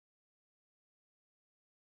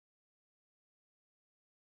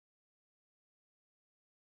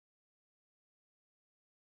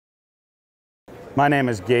My name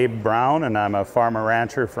is Gabe Brown, and I'm a farmer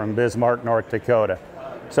rancher from Bismarck, North Dakota.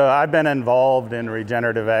 So I've been involved in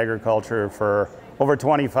regenerative agriculture for over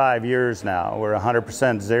 25 years now. We're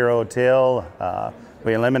 100% zero-till.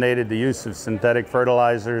 We eliminated the use of synthetic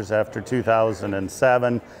fertilizers after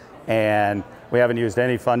 2007, and we haven't used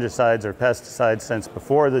any fungicides or pesticides since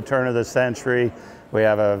before the turn of the century. We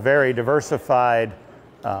have a very diversified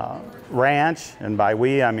ranch, and by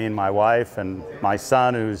we, I mean my wife and my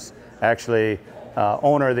son, who's actually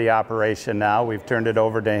owner of the operation now. We've turned it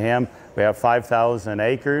over to him. We have 5,000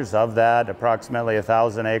 acres. Of that, approximately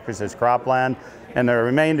 1,000 acres is cropland, and the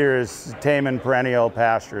remainder is tame and perennial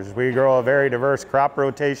pastures. We grow a very diverse crop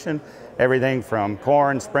rotation, everything from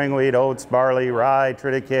corn, spring wheat, oats, barley, rye,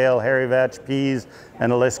 triticale, hairy vetch, peas,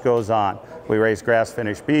 and the list goes on. We raise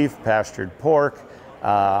grass-finished beef, pastured pork,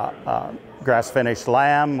 grass-finished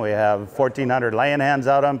lamb. We have 1,400 laying hens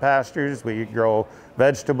out on pastures. We grow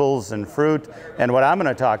vegetables and fruit. And what I'm going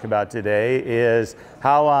to talk about today is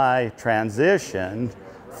how I transitioned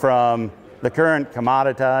from the current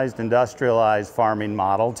commoditized, industrialized farming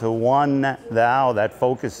model to one now that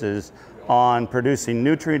focuses on producing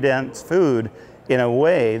nutrient-dense food in a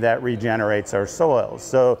way that regenerates our soils.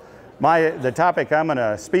 So the topic I'm going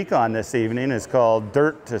to speak on this evening is called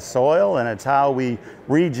Dirt to Soil, and it's how we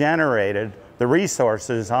regenerated the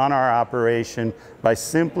resources on our operation by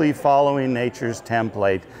simply following nature's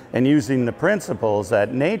template and using the principles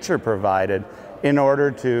that nature provided in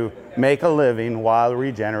order to make a living while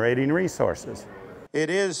regenerating resources.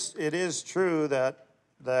 It is true that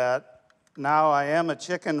now I am a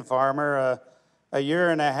chicken farmer. A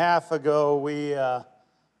year and a half ago,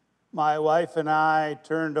 my wife and I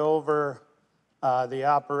turned over the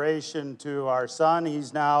operation to our son.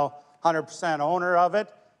 He's now 100% owner of it,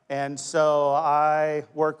 and so I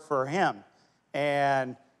work for him.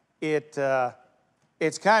 And it's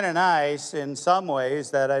kind of nice in some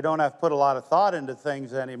ways that I don't have to put a lot of thought into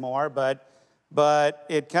things anymore, but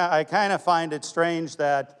I kind of find it strange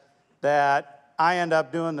that I end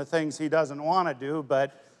up doing the things he doesn't want to do,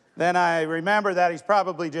 but then I remember that he's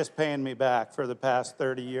probably just paying me back for the past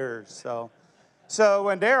 30 years. So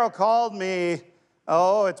when Daryl called me,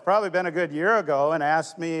 it's probably been a good year ago, and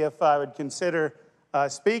asked me if I would consider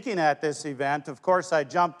speaking at this event, of course I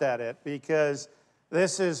jumped at it because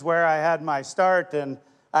this is where I had my start. And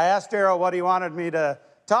I asked Daryl what he wanted me to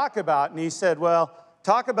talk about, and he said, well,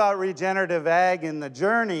 talk about regenerative ag and the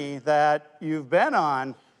journey that you've been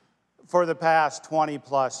on for the past 20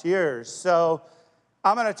 plus years. So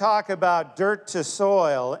I'm going to talk about dirt to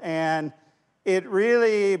soil, and it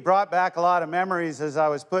really brought back a lot of memories as I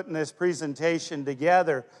was putting this presentation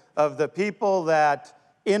together of the people that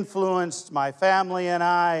influenced my family and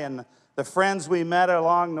I, and the friends we met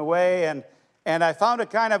along the way. And I found it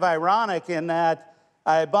kind of ironic in that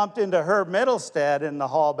I bumped into Herb Middlestead in the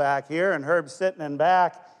hall back here, and Herb's sitting in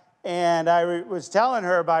back, and I was telling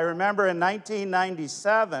Herb, I remember in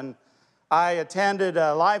 1997, I attended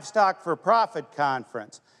a Livestock for Profit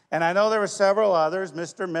conference. And I know there were several others.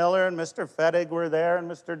 Mr. Miller and Mr. Fettig were there, and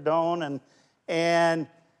Mr. Doan. And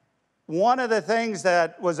one of the things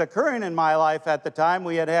that was occurring in my life at the time,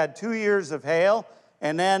 we had 2 years of hail,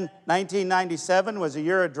 and then 1997 was a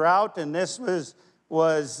year of drought, and this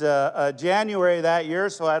was January that year,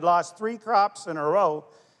 so I'd lost 3 crops in a row.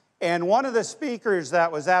 And one of the speakers that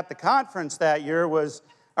was at the conference that year was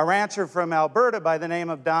a rancher from Alberta by the name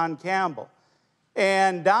of Don Campbell.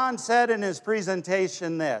 And Don said in his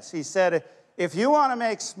presentation this. He said, if you want to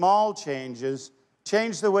make small changes,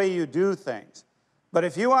 change the way you do things. But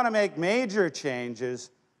if you want to make major changes,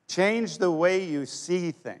 change the way you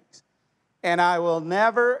see things. And I will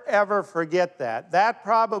never, ever forget that. That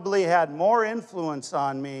probably had more influence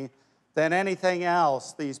on me than anything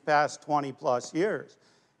else these past 20 plus years,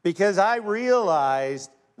 because I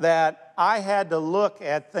realized that I had to look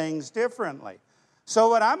at things differently. So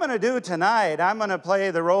what I'm going to do tonight, I'm going to play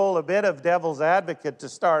the role a bit of devil's advocate to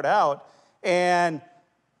start out and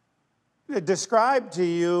describe to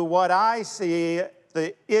you what I see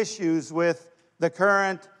the issues with the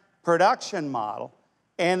current production model,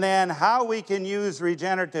 and then how we can use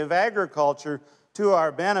regenerative agriculture to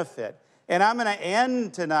our benefit. And I'm going to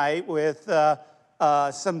end tonight with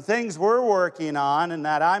some things we're working on and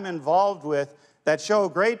that I'm involved with that show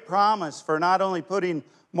great promise for not only putting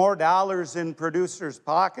more dollars in producers'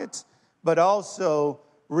 pockets, but also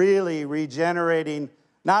really regenerating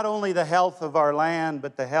not only the health of our land,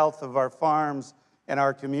 but the health of our farms and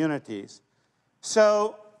our communities.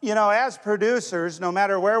 So, you know, as producers, no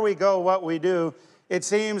matter where we go, what we do, it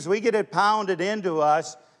seems we get it pounded into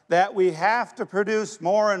us that we have to produce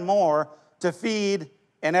more and more to feed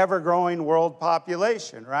an ever-growing world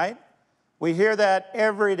population, right? We hear that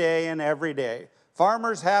every day and every day.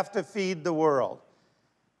 Farmers have to feed the world.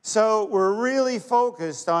 So we're really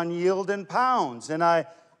focused on yield in pounds. And I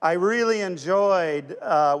really enjoyed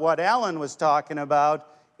what Alan was talking about,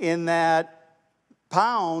 in that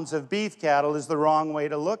pounds of beef cattle is the wrong way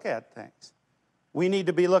to look at things. We need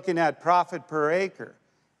to be looking at profit per acre.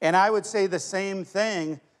 And I would say the same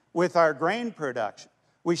thing with our grain production.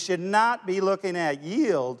 We should not be looking at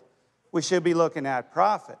yield, we should be looking at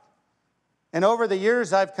profit. And over the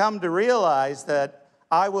years, I've come to realize that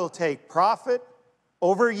I will take profit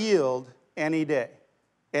over yield any day.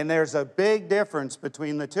 And there's a big difference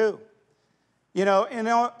between the two.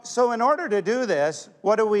 So in order to do this,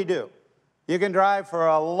 what do? You can drive for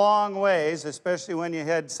a long ways, especially when you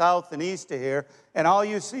head south and east of here, and all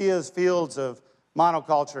you see is fields of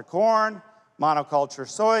monoculture corn, monoculture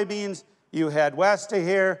soybeans. You head west of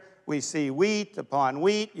here, we see wheat upon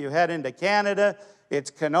wheat. You head into Canada, it's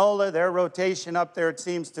canola. Their rotation up there, it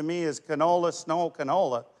seems to me, is canola, snow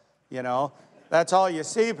canola. That's all you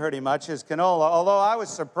see pretty much is canola. Although I was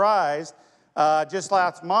surprised, just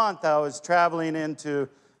last month I was traveling into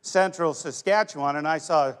central Saskatchewan and I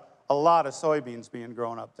saw a lot of soybeans being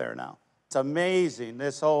grown up there now. It's amazing.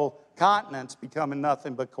 This whole continent's becoming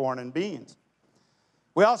nothing but corn and beans.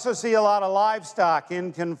 We also see a lot of livestock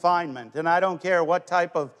in confinement, and I don't care what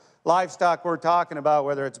type of livestock we're talking about,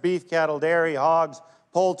 whether it's beef, cattle, dairy, hogs,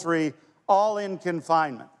 poultry, all in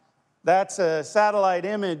confinement. That's a satellite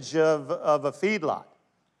image of a feedlot.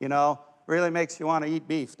 Really makes you want to eat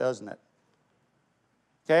beef, doesn't it?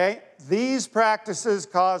 Okay, these practices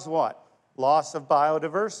cause what? Loss of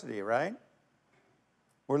biodiversity, right?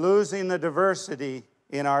 We're losing the diversity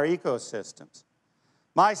in our ecosystems.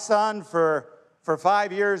 My son, for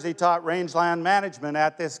 5 years, he taught rangeland management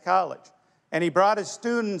at this college. And he brought his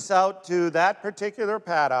students out to that particular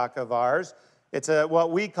paddock of ours. It's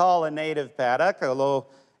what we call a native paddock, although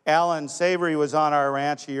Alan Savory was on our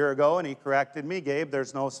ranch a year ago, and he corrected me, Gabe,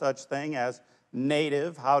 there's no such thing as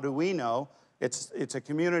native. How do we know? It's a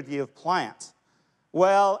community of plants.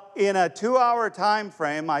 Well, in a 2-hour time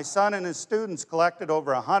frame, my son and his students collected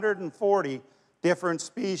over 140 different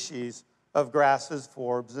species of grasses,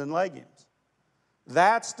 forbs, and legumes.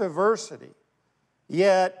 That's diversity.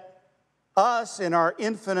 Yet, us, in our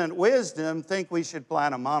infinite wisdom, think we should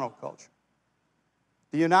plant a monoculture.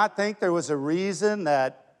 Do you not think there was a reason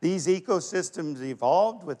that these ecosystems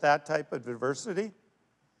evolved with that type of diversity?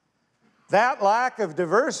 That lack of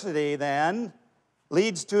diversity, then,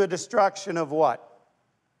 leads to a destruction of what?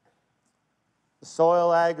 The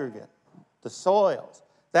soil aggregate, the soils.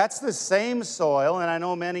 That's the same soil, and I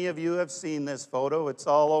know many of you have seen this photo. It's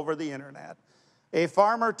all over the internet. A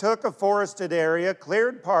farmer took a forested area,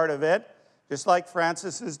 cleared part of it, just like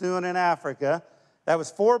Francis is doing in Africa. That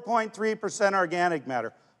was 4.3% organic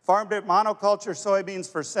matter. Farmed it monoculture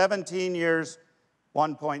soybeans for 17 years,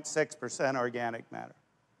 1.6% organic matter.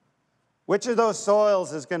 Which of those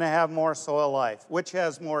soils is going to have more soil life? Which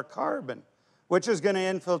has more carbon? Which is going to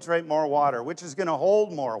infiltrate more water? Which is going to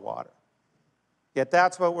hold more water? Yet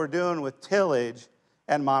that's what we're doing with tillage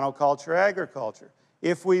and monoculture agriculture.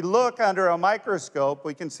 If we look under a microscope,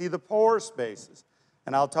 we can see the pore spaces.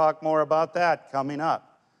 And I'll talk more about that coming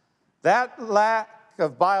up. That lack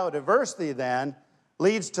of biodiversity then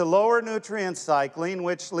leads to lower nutrient cycling,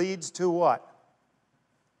 which leads to what?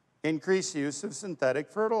 Increased use of synthetic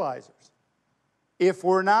fertilizers. If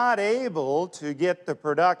we're not able to get the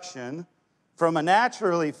production from a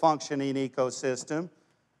naturally functioning ecosystem,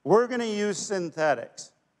 we're going to use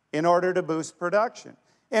synthetics in order to boost production.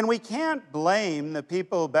 And we can't blame the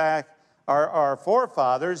people back, our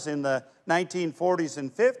forefathers in the 1940s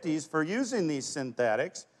and 50s for using these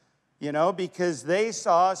synthetics, because they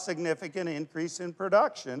saw a significant increase in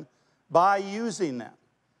production by using them.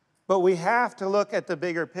 But we have to look at the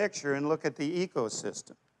bigger picture and look at the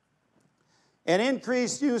ecosystem. An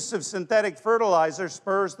increased use of synthetic fertilizer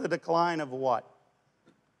spurs the decline of what?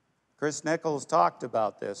 Chris Nichols talked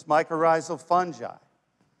about this, mycorrhizal fungi.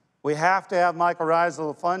 We have to have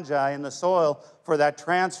mycorrhizal fungi in the soil for that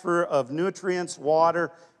transfer of nutrients,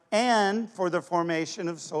 water, and for the formation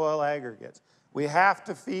of soil aggregates. We have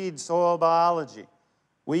to feed soil biology.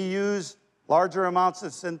 We use larger amounts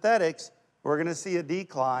of synthetics, we're going to see a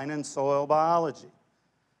decline in soil biology.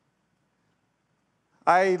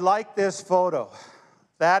 I like this photo.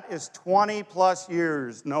 That is 20 plus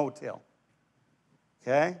years no-till.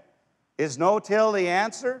 Okay? Is no-till the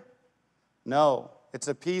answer? No. It's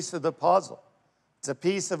a piece of the puzzle. It's a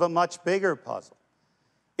piece of a much bigger puzzle.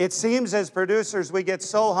 It seems as producers we get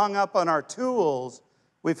so hung up on our tools,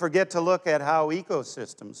 we forget to look at how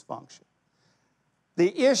ecosystems function.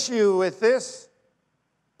 The issue with this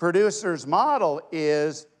producer's model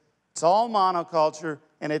is it's all monoculture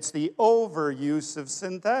and it's the overuse of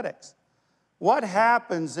synthetics. What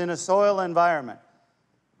happens in a soil environment?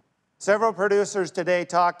 Several producers today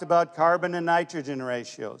talked about carbon and nitrogen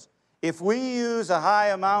ratios. If we use a high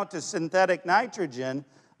amount of synthetic nitrogen,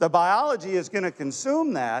 the biology is going to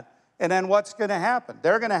consume that, and then what's going to happen?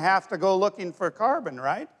 They're going to have to go looking for carbon,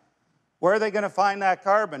 right? Where are they going to find that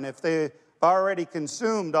carbon if they've already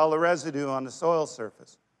consumed all the residue on the soil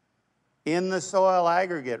surface? In the soil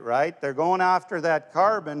aggregate, right? They're going after that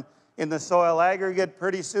carbon in the soil aggregate.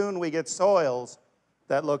 Pretty soon we get soils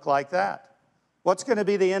that look like that. What's going to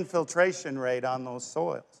be the infiltration rate on those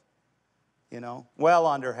soils? You know, well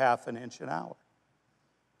under ½ an inch an hour.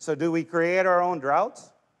 So do we create our own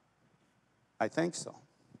droughts? I think so.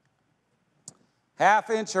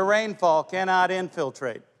 ½ inch of rainfall cannot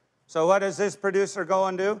infiltrate. So what does this producer go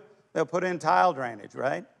and do? They'll put in tile drainage,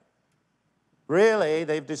 right? Really,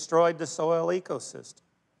 they've destroyed the soil ecosystem.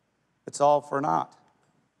 It's all for naught.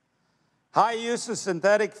 High use of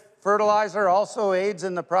synthetic fertilizer also aids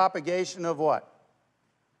in the propagation of what?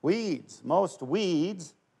 Weeds. Most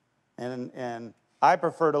weeds, and I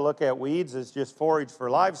prefer to look at weeds as just forage for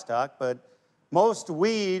livestock, but most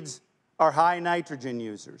weeds are high nitrogen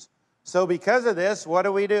users. So because of this, what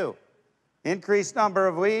do? Increased number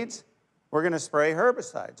of weeds, we're going to spray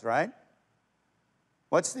herbicides, right?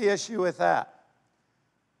 What's the issue with that?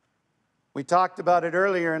 We talked about it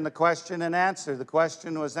earlier in the question and answer. The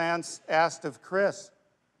question was asked of Chris.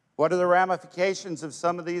 What are the ramifications of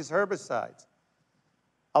some of these herbicides?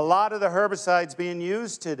 A lot of the herbicides being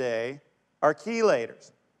used today are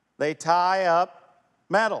chelators. They tie up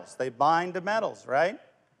metals. They bind to metals, right?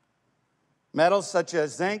 Metals such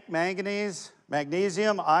as zinc, manganese,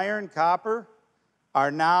 magnesium, iron, copper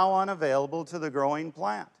are now unavailable to the growing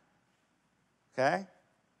plant. Okay?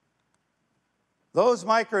 Those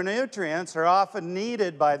micronutrients are often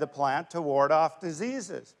needed by the plant to ward off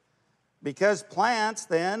diseases. Because plants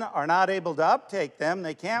then are not able to uptake them,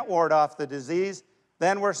 they can't ward off the disease,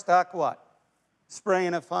 then we're stuck what?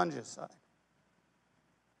 Spraying a fungicide.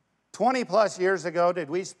 20 plus years ago, did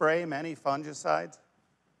we spray many fungicides?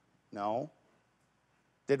 No.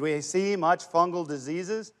 Did we see much fungal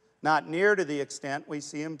diseases? Not near to the extent we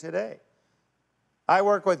see them today. I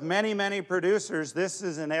work with many, many producers. This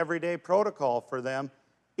is an everyday protocol for them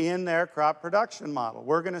in their crop production model.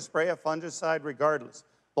 We're going to spray a fungicide regardless.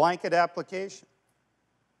 Blanket application.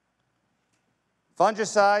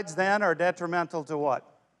 Fungicides then are detrimental to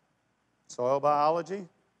what? Soil biology.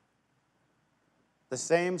 The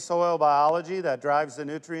same soil biology that drives the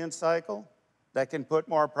nutrient cycle, that can put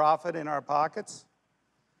more profit in our pockets.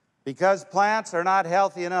 Because plants are not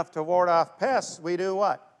healthy enough to ward off pests, we do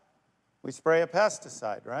what? We spray a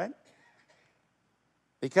pesticide, right?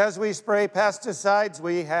 Because we spray pesticides,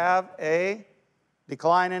 we have a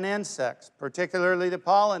decline in insects, particularly the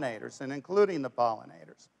pollinators, and including the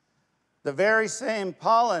pollinators. The very same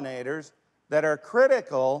pollinators that are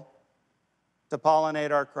critical to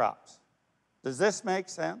pollinate our crops. Does this make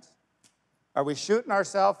sense? Are we shooting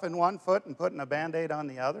ourselves in one foot and putting a Band-Aid on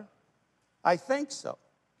the other? I think so.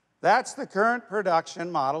 That's the current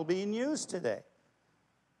production model being used today.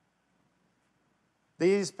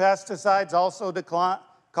 These pesticides also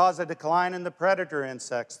cause a decline in the predator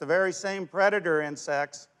insects, the very same predator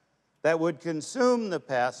insects that would consume the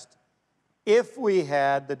pest if we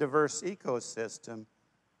had the diverse ecosystem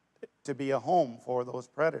to be a home for those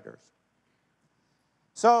predators.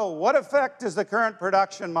 So, what effect does the current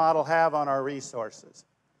production model have on our resources?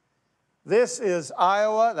 This is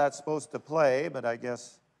Iowa. That's supposed to play, but I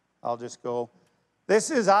guess I'll just go. This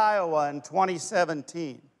is Iowa in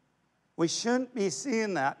 2017. We shouldn't be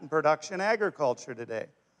seeing that in production agriculture today.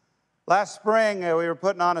 Last spring, we were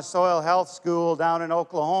putting on a soil health school down in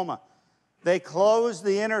Oklahoma. They closed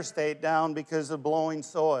the interstate down because of blowing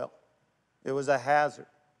soil. It was a hazard.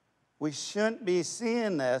 We shouldn't be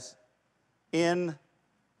seeing this in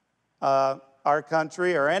our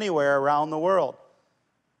country or anywhere around the world.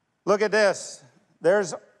 Look at this.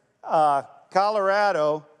 There's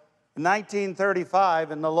Colorado in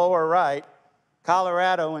 1935 in the lower right,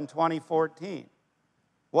 Colorado in 2014.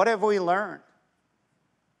 What have we learned?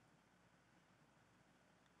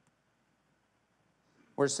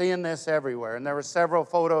 We're seeing this everywhere, and there were several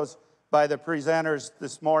photos by the presenters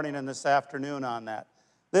this morning and this afternoon on that.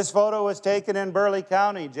 This photo was taken in Burleigh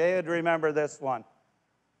County. Jay would remember this one.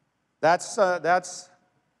 That's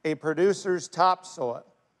a producer's topsoil.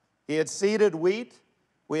 He had seeded wheat.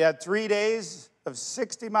 We had 3 days of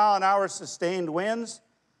 60-mile-an-hour sustained winds.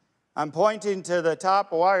 I'm pointing to the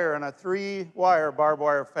top wire on a 3-wire barbed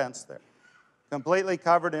wire fence there, completely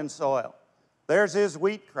covered in soil. There's his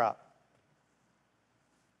wheat crop.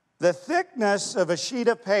 The thickness of a sheet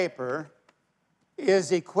of paper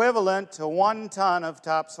is equivalent to 1 ton of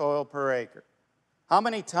topsoil per acre. How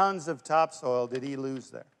many tons of topsoil did he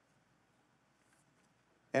lose there?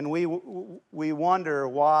 And we wonder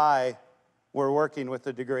why we're working with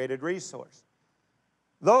a degraded resource.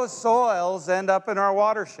 Those soils end up in our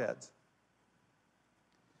watersheds.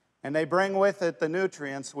 And they bring with it the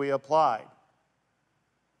nutrients we applied.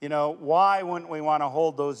 You know, why wouldn't we want to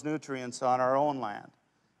hold those nutrients on our own land?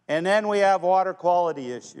 And then we have water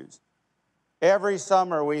quality issues. Every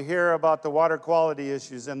summer we hear about the water quality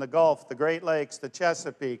issues in the Gulf, the Great Lakes, the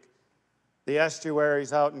Chesapeake, the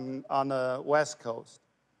estuaries out on the West Coast.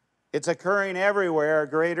 It's occurring everywhere, a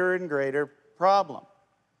greater and greater problem.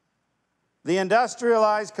 The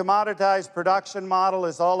industrialized, commoditized production model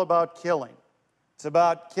is all about killing. It's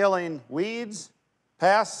about killing weeds,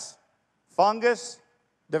 pests, fungus,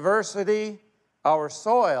 diversity, our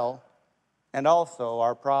soil, and also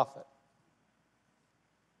our profit.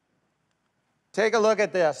 Take a look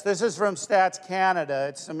at this. This is from Stats Canada.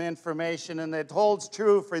 It's some information, and it holds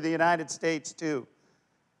true for the United States too.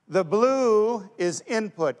 The blue is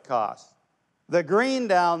input cost. The green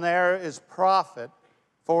down there is profit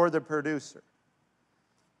for the producer.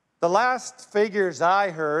 The last figures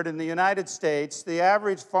I heard in the United States, the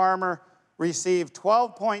average farmer received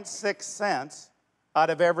 12.6 cents out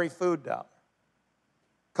of every food dollar.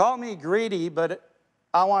 Call me greedy, but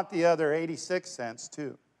I want the other 86 cents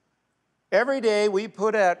too. Every day we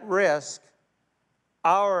put at risk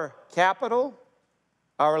our capital,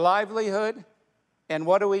 our livelihood, and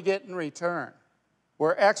what do we get in return?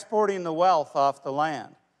 We're exporting the wealth off the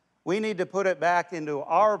land. We need to put it back into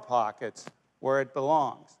our pockets where it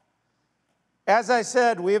belongs. As I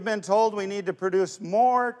said, we've been told we need to produce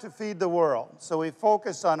more to feed the world, so we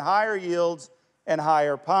focus on higher yields and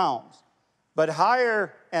higher pounds. But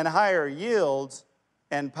higher and higher yields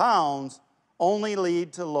and pounds only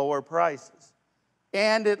lead to lower prices,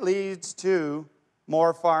 and it leads to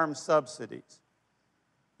more farm subsidies.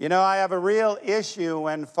 You know, I have a real issue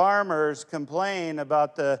when farmers complain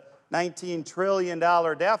about the $19 trillion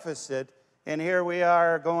deficit, and here we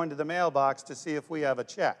are going to the mailbox to see if we have a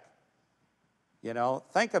check. You know,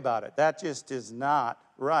 think about it. That just is not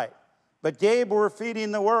right. But Gabe, we're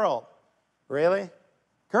feeding the world. Really?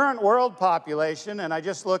 Current world population, and I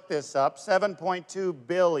just looked this up, 7.2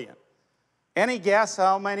 billion. Any guess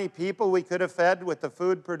how many people we could have fed with the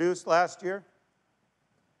food produced last year?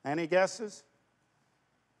 Any guesses?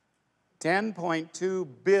 10.2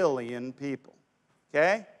 billion people,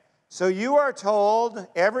 okay? So you are told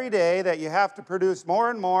every day that you have to produce more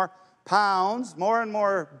and more pounds, more and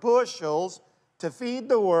more bushels to feed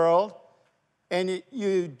the world, and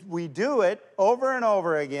we do it over and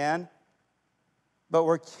over again, but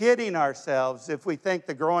we're kidding ourselves if we think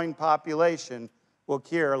the growing population will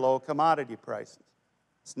cure low commodity prices.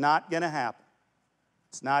 It's not going to happen.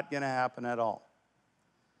 It's not going to happen at all.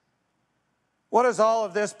 What has all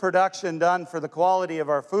of this production done for the quality of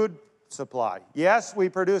our food supply? Yes, we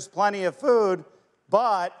produce plenty of food,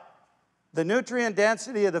 but the nutrient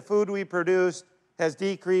density of the food we produce has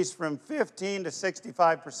decreased from 15 to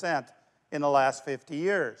 65% in the last 50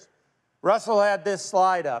 years. Russell had this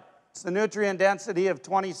slide up. It's the nutrient density of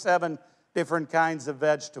 27 different kinds of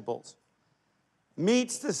vegetables.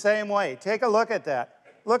 Meat's the same way. Take a look at that.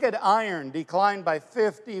 Look at iron, declined by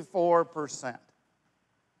 54%.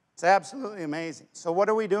 It's absolutely amazing. So what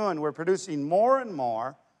are we doing? We're producing more and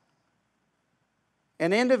more.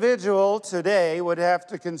 An individual today would have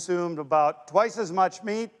to consume about twice as much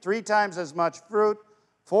meat, 3 times as much fruit,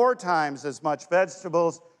 4 times as much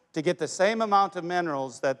vegetables to get the same amount of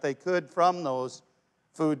minerals that they could from those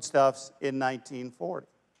foodstuffs in 1940.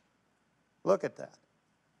 Look at that.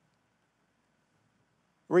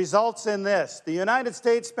 Results in this. The United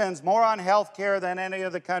States spends more on health care than any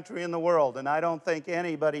other country in the world, and I don't think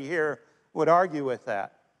anybody here would argue with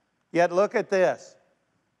that. Yet look at this.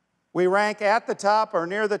 We rank at the top or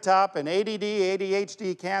near the top in ADD,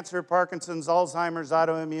 ADHD, cancer, Parkinson's, Alzheimer's,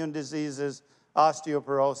 autoimmune diseases,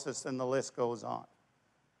 osteoporosis, and the list goes on.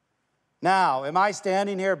 Now, am I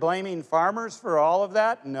standing here blaming farmers for all of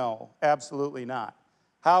that? No, absolutely not.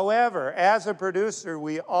 However, as a producer,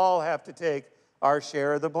 we all have to take our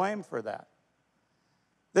share of the blame for that.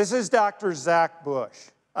 This is Dr. Zach Bush.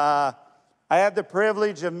 I had the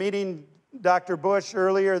privilege of meeting Dr. Bush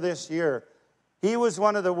earlier this year. He was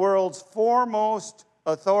one of the world's foremost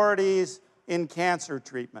authorities in cancer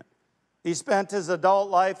treatment. He spent his adult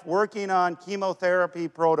life working on chemotherapy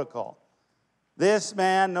protocol. This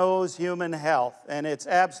man knows human health, and it's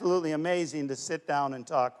absolutely amazing to sit down and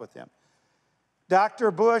talk with him.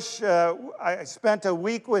 Dr. Bush, I spent a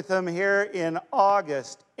week with him here in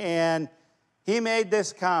August, and he made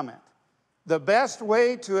this comment. The best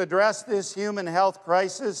way to address this human health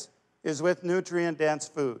crisis is with nutrient-dense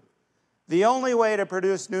food. The only way to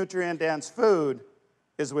produce nutrient-dense food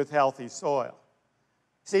is with healthy soil.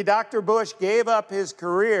 See, Dr. Bush gave up his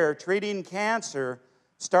career treating cancer,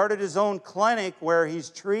 started his own clinic where he's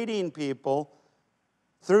treating people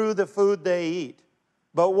through the food they eat.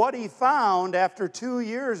 But what he found after 2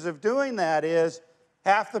 years of doing that is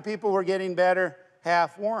half the people were getting better,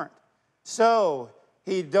 half weren't. So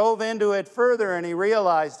he dove into it further and he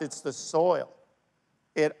realized it's the soil.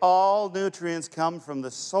 All nutrients come from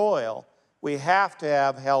the soil. We have to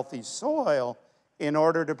have healthy soil in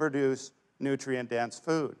order to produce nutrient-dense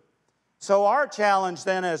food. So our challenge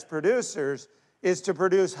then as producers is to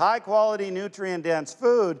produce high-quality nutrient-dense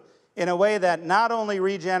food in a way that not only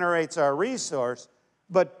regenerates our resource,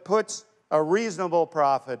 but puts a reasonable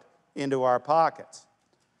profit into our pockets.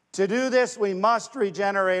 To do this, we must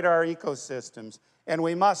regenerate our ecosystems, and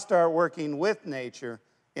we must start working with nature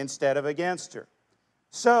instead of against her.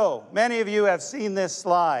 So, many of you have seen this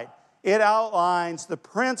slide. It outlines the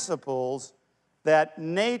principles that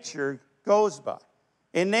nature goes by.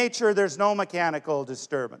 In nature, there's no mechanical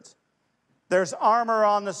disturbance. There's armor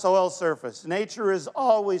on the soil surface. Nature is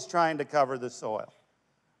always trying to cover the soil.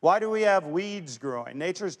 Why do we have weeds growing?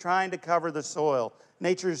 Nature's trying to cover the soil.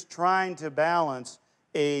 Nature's trying to balance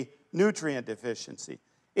a nutrient deficiency.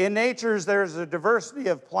 In nature, there's a diversity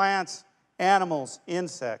of plants, animals,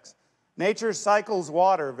 insects. Nature cycles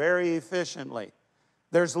water very efficiently.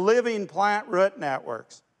 There's living plant root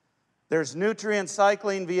networks. There's nutrient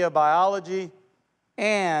cycling via biology,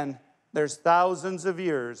 and there's thousands of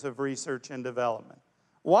years of research and development.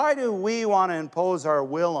 Why do we want to impose our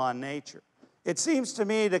will on nature? It seems to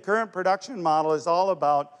me the current production model is all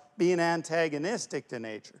about being antagonistic to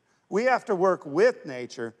nature. We have to work with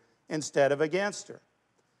nature instead of against her.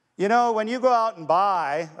 You know, when you go out and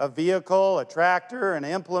buy a vehicle, a tractor, an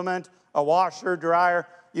implement, a washer, dryer,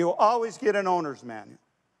 you always get an owner's manual.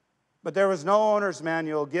 But there was no owner's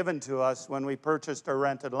manual given to us when we purchased or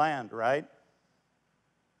rented land, right?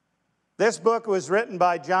 This book was written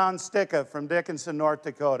by John Sticka from Dickinson, North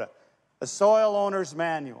Dakota, a soil owner's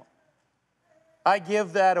manual. I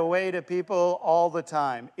give that away to people all the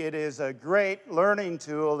time. It is a great learning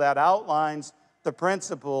tool that outlines the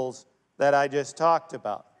principles that I just talked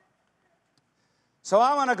about. So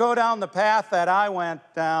I want to go down the path that I went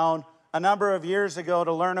down a number of years ago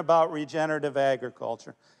to learn about regenerative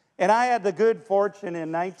agriculture. And I had the good fortune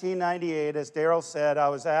in 1998, as Darrell said, I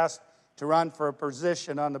was asked to run for a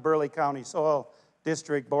position on the Burley County Soil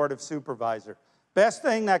District Board of Supervisor. Best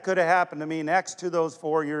thing that could have happened to me next to those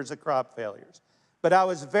 4 years of crop failures. But I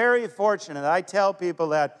was very fortunate. I tell people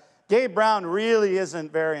that Gabe Brown really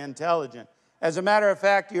isn't very intelligent. As a matter of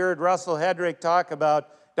fact, you heard Russell Hedrick talk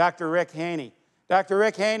about Dr. Rick Haney. Dr.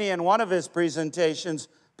 Rick Haney, in one of his presentations,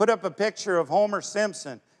 put up a picture of Homer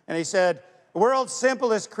Simpson, and he said, "The world's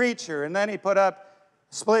simplest creature," and then he put up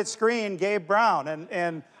split screen Gabe Brown,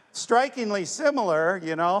 and strikingly similar,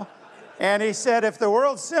 you know. And he said, if the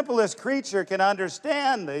world's simplest creature can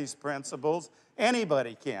understand these principles,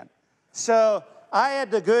 anybody can. So I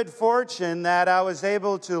had the good fortune that I was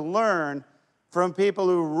able to learn from people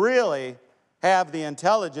who really have the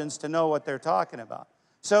intelligence to know what they're talking about.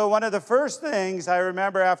 So one of the first things I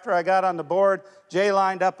remember after I got on the board, Jay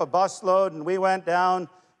lined up a busload, and we went down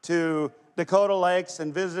to Dakota Lakes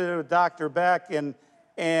and visited with Dr. Beck,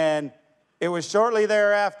 and it was shortly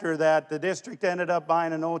thereafter that the district ended up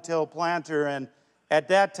buying a no-till planter, and at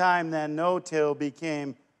that time then no-till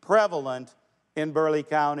became prevalent in Burley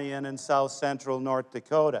County and in south central North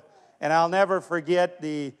Dakota. And I'll never forget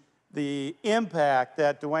the impact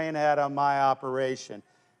that Dwayne had on my operation.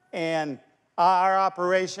 And our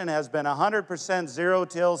operation has been 100%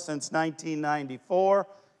 zero-till since 1994,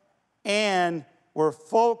 and we're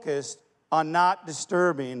focused on not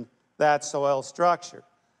disturbing that soil structure.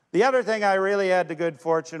 The other thing I really had the good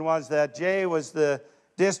fortune was that Jay was the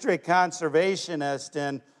district conservationist,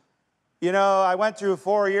 and you know, I went through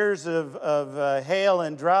 4 years of hail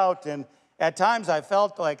and drought, and at times I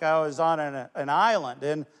felt like I was on an island,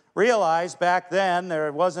 and realized back then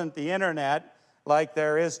there wasn't the internet like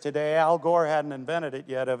there is today. Al Gore hadn't invented it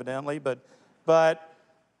yet, evidently, but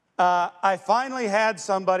I finally had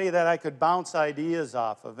somebody that I could bounce ideas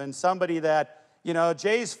off of, and somebody that, you know,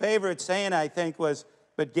 Jay's favorite saying, I think, was,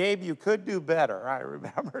 "But Gabe, you could do better," I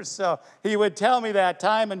remember. So he would tell me that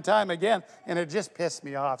time and time again, and it just pissed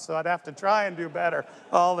me off. So I'd have to try and do better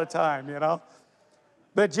all the time, you know.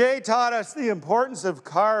 But Jay taught us the importance of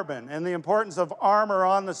carbon and the importance of armor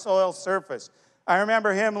on the soil surface. I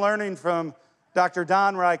remember him learning from Dr.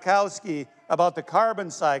 Don Rykowski about the carbon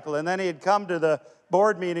cycle, and then he'd come to the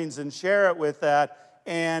board meetings and share it with that.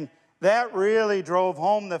 And that really drove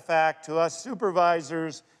home the fact to us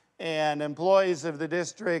supervisors and employees of the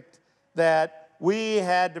district that we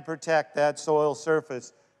had to protect that soil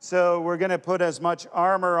surface. So we're going to put as much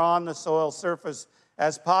armor on the soil surface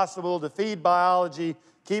as possible to feed biology,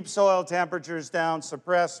 keep soil temperatures down,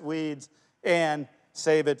 suppress weeds, and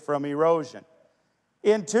save it from erosion.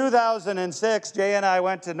 In 2006, Jay and I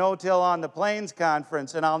went to No Till on the Plains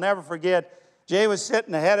conference, and I'll never forget, Jay was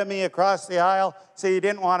sitting ahead of me across the aisle, so he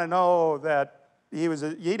didn't want to know that he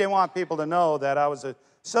didn't want people to know that I was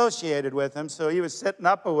associated with him, so he was sitting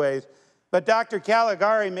up a ways. But Dr.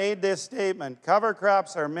 Caligari made this statement: cover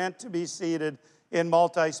crops are meant to be seeded in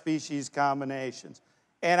multi-species combinations.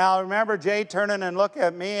 And I'll remember Jay turning and looking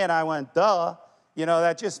at me, and I went, duh, you know,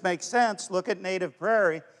 that just makes sense. Look at native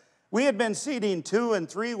prairie. We had been seeding 2- and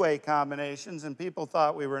 3-way combinations, and people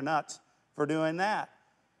thought we were nuts for doing that.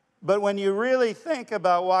 But when you really think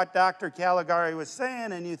about what Dr. Caligari was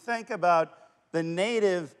saying, and you think about the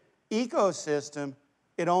native ecosystem,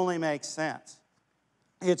 it only makes sense.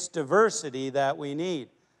 It's diversity that we need.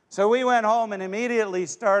 So we went home and immediately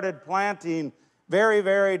started planting very,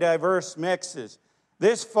 very diverse mixes.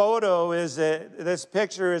 This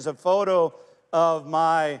picture is a photo of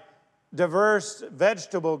my diverse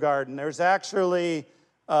vegetable garden. There's actually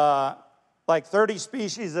like 30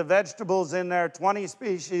 species of vegetables in there, 20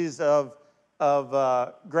 species of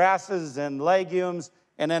grasses and legumes,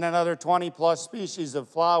 and then another 20-plus species of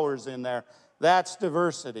flowers in there. That's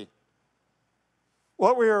diversity.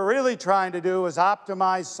 What we were really trying to do was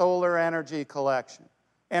optimize solar energy collection.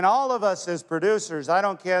 And all of us as producers, I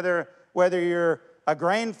don't care whether you're a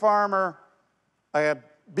grain farmer, a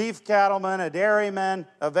beef cattleman, a dairyman,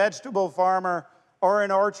 a vegetable farmer, or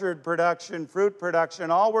an orchard production, fruit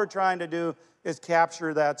production, all we're trying to do is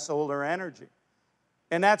capture that solar energy.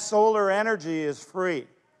 And that solar energy is free.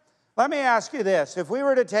 Let me ask you this. If we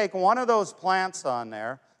were to take one of those plants on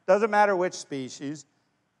there, doesn't matter which species,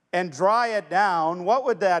 and dry it down, what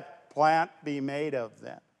would that plant be made of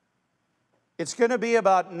then? It's going to be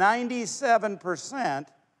about 97%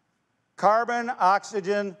 carbon,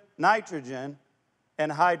 oxygen, nitrogen,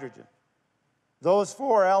 and hydrogen. Those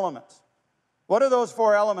 4 elements. What do those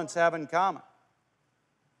 4 elements have in common?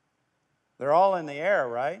 They're all in the air,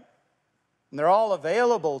 right? And they're all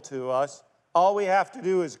available to us. All we have to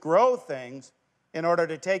do is grow things in order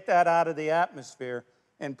to take that out of the atmosphere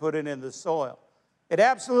and put it in the soil. It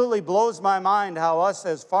absolutely blows my mind how us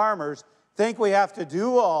as farmers think we have to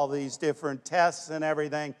do all these different tests and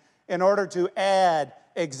everything in order to add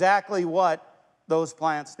exactly what those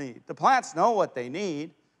plants need. The plants know what they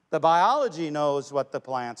need. The biology knows what the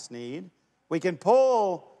plants need. We can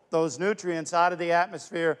pull those nutrients out of the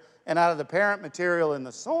atmosphere and out of the parent material in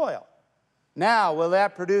the soil. Now, will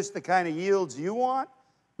that produce the kind of yields you want?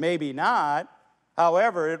 Maybe not.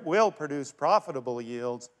 However, it will produce profitable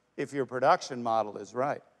yields if your production model is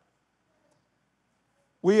right.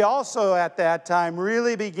 We also, at that time,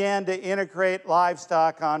 really began to integrate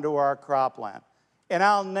livestock onto our cropland. And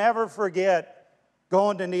I'll never forget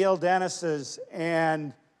going to Neil Dennis's,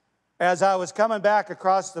 and as I was coming back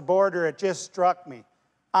across the border, it just struck me.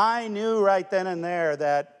 I knew right then and there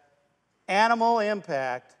that animal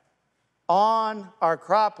impact on our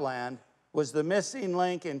cropland was the missing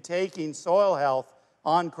link in taking soil health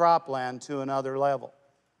on cropland to another level.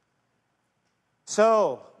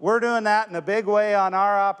 So we're doing that in a big way on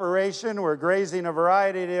our operation. We're grazing a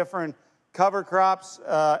variety of different cover crops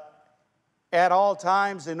at all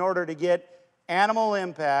times in order to get animal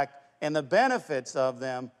impact and the benefits of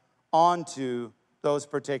them onto those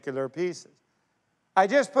particular pieces. I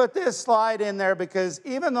just put this slide in there because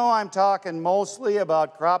even though I'm talking mostly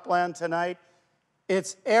about cropland tonight,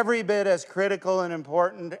 it's every bit as critical and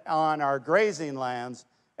important on our grazing lands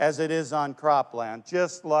as it is on cropland,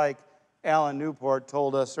 just like Alan Newport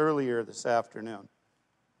told us earlier this afternoon.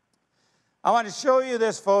 I want to show you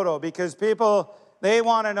this photo because people, they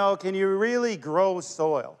want to know, can you really grow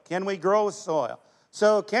soil? Can we grow soil?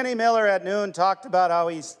 So Kenny Miller at noon talked about how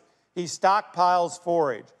he stockpiles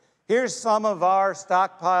forage. Here's some of our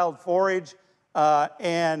stockpiled forage,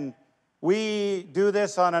 and we do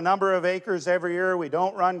this on a number of acres every year. We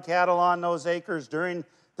don't run cattle on those acres during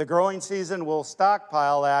the growing season. We'll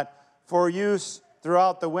stockpile that for use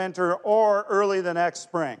throughout the winter or early the next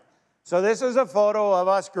spring. So this is a photo of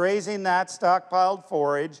us grazing that stockpiled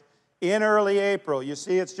forage in early April. You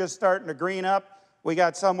see it's just starting to green up. We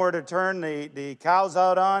got somewhere to turn the cows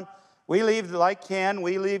out on. We leave, like Ken,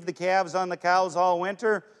 we leave the calves on the cows all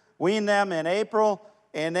winter, wean them in April,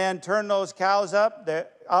 and then turn those cows up.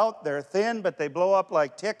 They're thin, but they blow up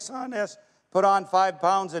like ticks on this. Put on 5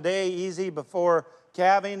 pounds a day, easy, before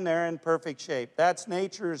calving. They're in perfect shape. That's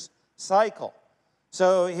nature's cycle.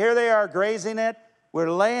 So here they are grazing it.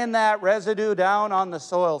 We're laying that residue down on the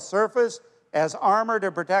soil surface as armor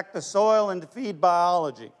to protect the soil and to feed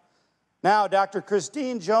biology. Now, Dr.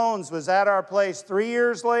 Christine Jones was at our place 3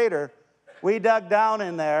 years later. We dug down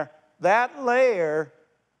in there. That layer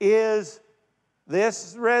is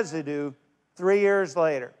this residue 3 years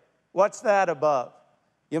later. What's that above?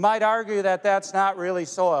 You might argue that that's not really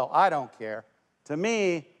soil. I don't care. To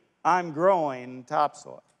me, I'm growing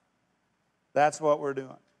topsoil. That's what we're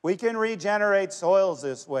doing. We can regenerate soils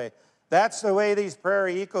this way. That's the way these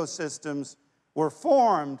prairie ecosystems were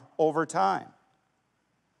formed over time.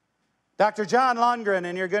 Dr. John Lundgren,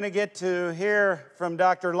 and you're going to get to hear from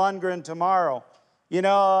Dr. Lundgren tomorrow. You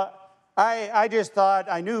know, I just thought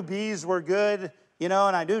I knew bees were good, you know,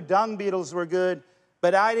 and I knew dung beetles were good,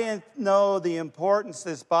 but I didn't know the importance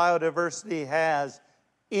this biodiversity has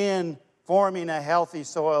in forming a healthy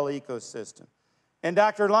soil ecosystem. And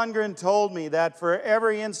Dr. Lundgren told me that for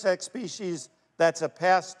every insect species that's a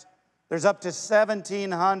pest, there's up to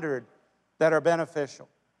 1,700 that are beneficial.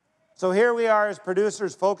 So here we are as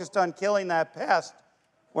producers focused on killing that pest,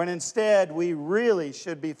 when instead we really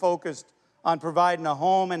should be focused on providing a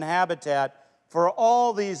home and habitat for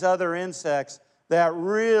all these other insects that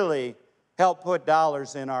really help put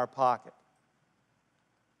dollars in our pocket.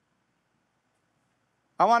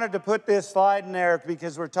 I wanted to put this slide in there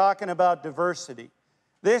because we're talking about diversity.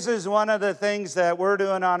 This is one of the things that we're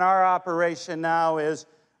doing on our operation now is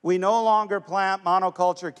we no longer plant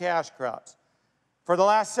monoculture cash crops. For the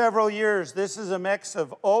last several years, this is a mix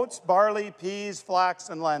of oats, barley, peas, flax,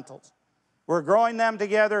 and lentils. We're growing them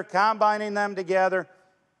together, combining them together,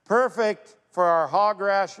 perfect for our hog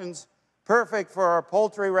rations, perfect for our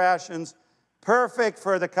poultry rations, perfect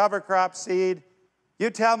for the cover crop seed. You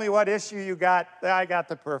tell me what issue you got, I got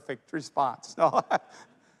the perfect response. No.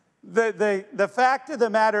 The fact of the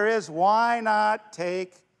matter is, why not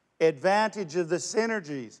take advantage of the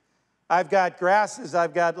synergies? I've got grasses,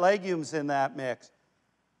 I've got legumes in that mix.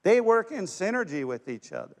 They work in synergy with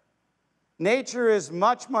each other. Nature is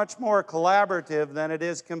much, much more collaborative than it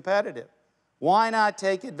is competitive. Why not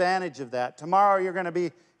take advantage of that? Tomorrow you're going to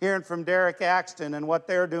be hearing from Derek Axton and what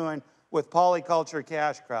they're doing with polyculture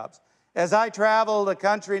cash crops. As I travel the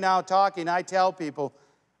country now talking, I tell people,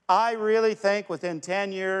 I really think within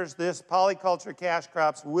 10 years, this polyculture cash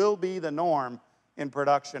crops will be the norm in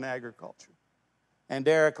production agriculture. And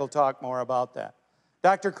Derek will talk more about that.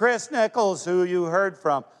 Dr. Chris Nichols, who you heard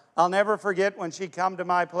from, I'll never forget when she come to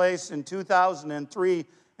my place in 2003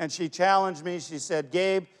 and she challenged me. She said,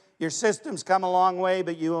 Gabe, your system's come a long way,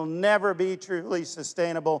 but you will never be truly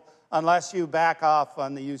sustainable unless you back off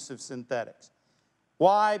on the use of synthetics.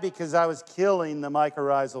 Why? Because I was killing the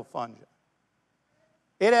mycorrhizal fungi.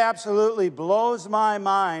 It absolutely blows my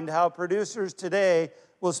mind how producers today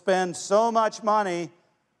will spend so much money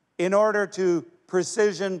in order to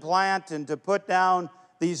precision plant and to put down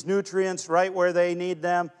these nutrients right where they need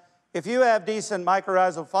them. If you have decent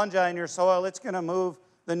mycorrhizal fungi in your soil, it's going to move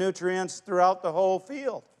the nutrients throughout the whole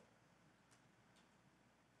field.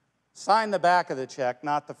 Sign the back of the check,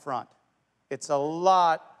 not the front. It's a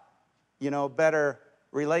lot, better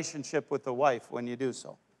relationship with the wife when you do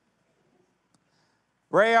so.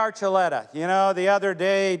 Ray Archuleta. The other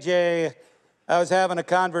day, Jay, I was having a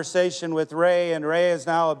conversation with Ray, and Ray is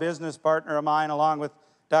now a business partner of mine along with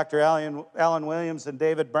Dr. Alan Williams and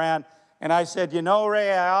David Brandt. And I said,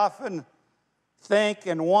 Ray, I often think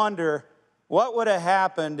and wonder what would have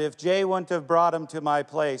happened if Jay wouldn't have brought him to my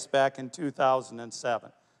place back in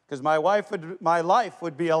 2007. Because my life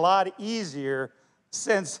would be a lot easier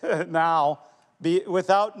since now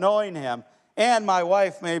without knowing him. And my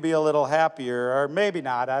wife may be a little happier, or maybe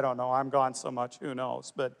not, I don't know. I'm gone so much, who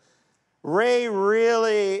knows. But Ray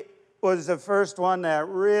really was the first one that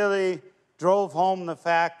really drove home the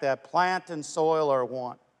fact that plant and soil are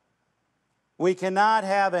one. We cannot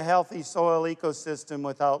have a healthy soil ecosystem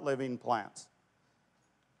without living plants.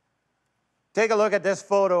 Take a look at this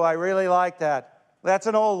photo. I really like that. That's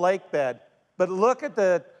an old lake bed. But look at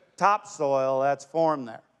the topsoil that's formed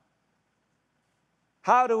there.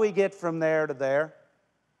 How do we get from there to there?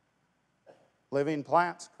 Living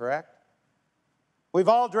plants, correct? We've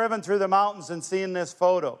all driven through the mountains and seen this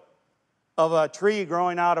photo of a tree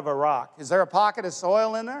growing out of a rock. Is there a pocket of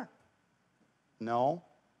soil in there? No.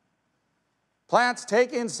 Plants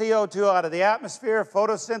take in CO2 out of the atmosphere.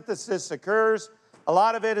 Photosynthesis occurs. A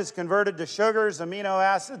lot of it is converted to sugars, amino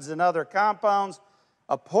acids, and other compounds.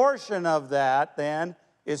 A portion of that, then,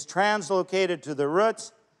 is translocated to the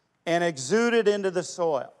roots and exuded into the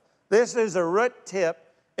soil. This is a root tip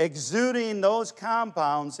exuding those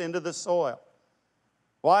compounds into the soil.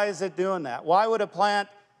 Why is it doing that? Why would a plant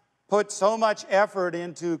put so much effort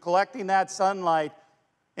into collecting that sunlight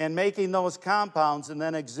and making those compounds and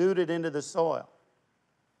then exude it into the soil?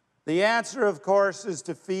 The answer, of course, is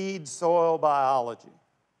to feed soil biology.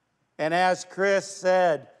 And as Chris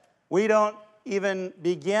said, we don't even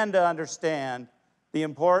begin to understand the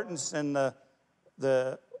importance and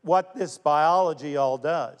what this biology all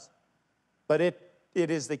does. But it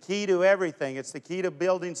is the key to everything. It's the key to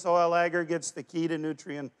building soil aggregates, the key to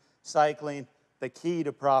nutrient cycling, the key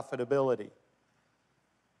to profitability.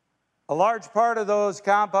 A large part of those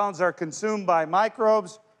compounds are consumed by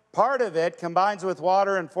microbes. Part of it combines with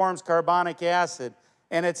water and forms carbonic acid.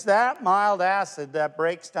 And it's that mild acid that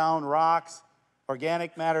breaks down rocks,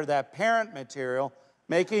 organic matter, that parent material,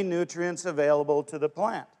 making nutrients available to the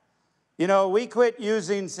plant. You know, we quit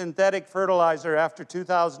using synthetic fertilizer after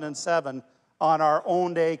 2007 on our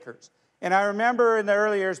owned acres. And I remember in the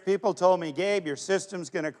early years, people told me, Gabe, your system's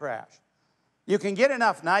going to crash. You can get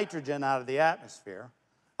enough nitrogen out of the atmosphere.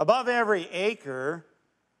 Above every acre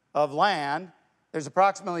of land, there's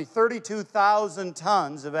approximately 32,000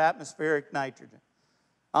 tons of atmospheric nitrogen.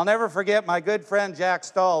 I'll never forget my good friend Jack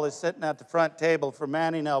Stahl is sitting at the front table from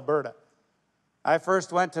Manning, Alberta. I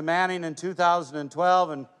first went to Manning in 2012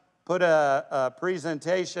 and put a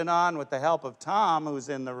presentation on with the help of Tom, who's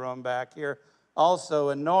in the room back here, also,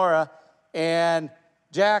 and Nora. And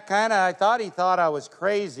Jack I thought he thought I was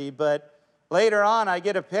crazy, but later on I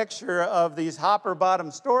get a picture of these hopper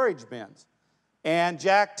bottom storage bins. And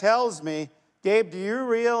Jack tells me, Gabe, do you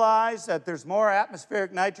realize that there's more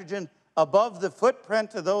atmospheric nitrogen above the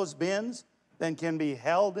footprint of those bins than can be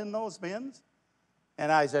held in those bins?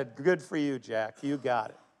 And I said, good for you, Jack, you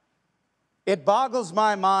got it. It boggles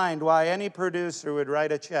my mind why any producer would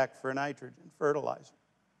write a check for nitrogen fertilizer.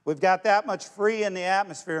 We've got that much free in the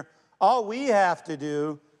atmosphere. All we have to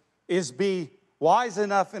do is be wise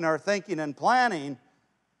enough in our thinking and planning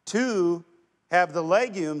to have the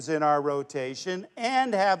legumes in our rotation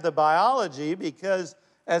and have the biology, because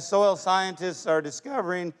as soil scientists are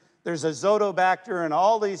discovering, there's azotobacter and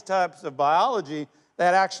all these types of biology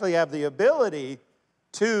that actually have the ability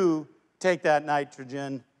to take that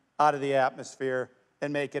nitrogen out of the atmosphere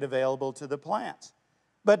and make it available to the plants.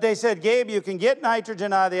 But they said, Gabe, you can get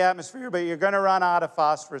nitrogen out of the atmosphere, but you're going to run out of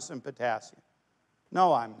phosphorus and potassium.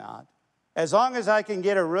 No, I'm not. As long as I can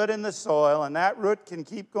get a root in the soil and that root can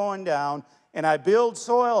keep going down and I build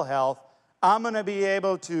soil health, I'm going to be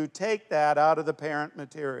able to take that out of the parent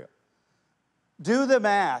material. Do the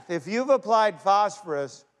math. If you've applied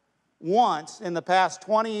phosphorus once in the past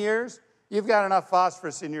 20 years, you've got enough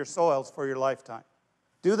phosphorus in your soils for your lifetime.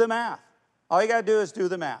 Do the math. All you got to do is do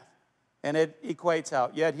the math, and it equates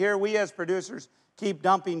out. Yet here we as producers keep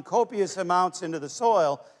dumping copious amounts into the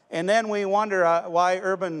soil, and then we wonder why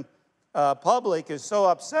urban public is so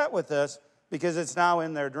upset with us because it's now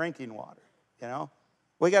in their drinking water. You know,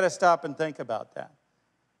 we got to stop and think about that.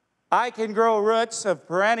 I can grow roots of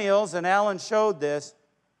perennials, and Alan showed this,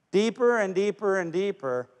 deeper and deeper and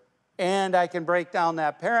deeper, and I can break down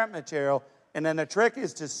that parent material, and then the trick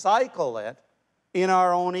is to cycle it in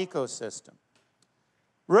our own ecosystem.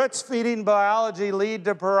 Roots feeding biology lead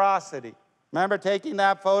to porosity. Remember taking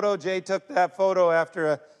that photo? Jay took that photo after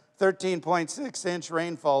a 13.6-inch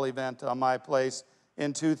rainfall event on my place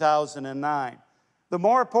in 2009. The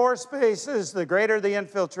more pore spaces, the greater the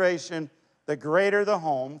infiltration, the greater the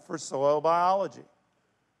home for soil biology.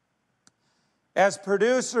 As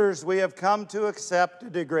producers, we have come to accept a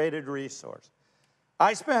degraded resource.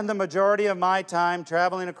 I spend the majority of my time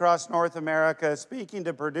traveling across North America speaking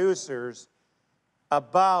to producers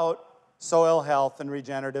about soil health and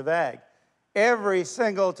regenerative ag. Every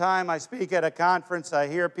single time I speak at a conference, I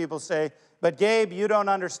hear people say, but Gabe, you don't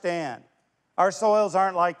understand. Our soils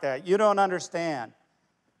aren't like that. You don't understand.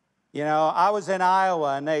 You know, I was in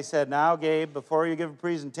Iowa, and they said, now, Gabe, before you give a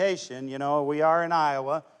presentation, you know, we are in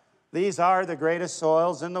Iowa. These are the greatest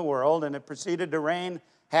soils in the world, and it proceeded to rain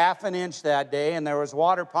half an inch that day, and there was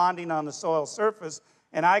water ponding on the soil surface,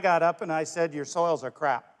 and I got up and I said, your soils are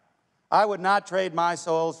crap. I would not trade my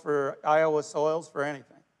soils for Iowa soils for anything.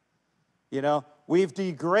 You know, we've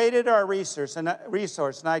degraded our resource, and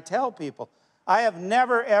I tell people, I have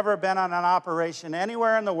never, ever been on an operation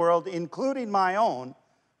anywhere in the world, including my own,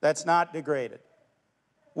 that's not degraded.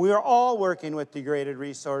 We are all working with degraded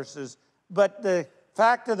resources, but the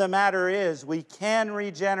fact of the matter is we can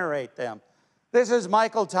regenerate them. This is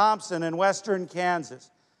Michael Thompson in western Kansas.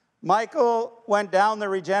 Michael went down the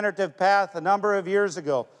regenerative path a number of years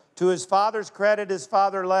ago. To his father's credit, his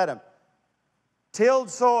father led him. Tilled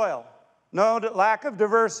soil, no lack of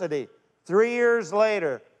diversity. 3 years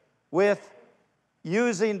later, with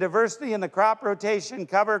using diversity in the crop rotation,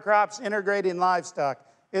 cover crops, integrating livestock.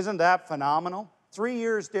 Isn't that phenomenal? 3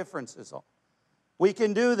 years difference is all. We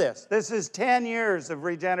can do this. This is 10 years of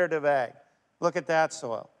regenerative ag. Look at that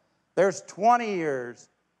soil. There's 20 years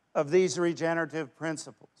of these regenerative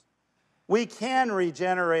principles. We can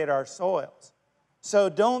regenerate our soils. So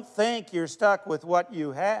don't think you're stuck with what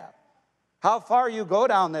you have. How far you go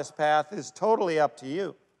down this path is totally up to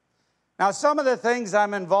you. Now, some of the things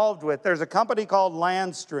I'm involved with, there's a company called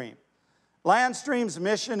Landstream. Landstream's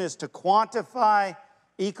mission is to quantify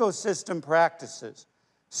ecosystem practices.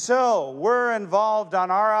 So we're involved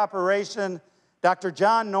on our operation. Dr.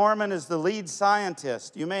 John Norman is the lead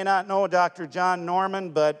scientist. You may not know Dr. John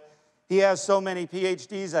Norman, but he has so many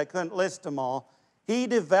PhDs I couldn't list them all. He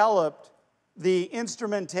developed the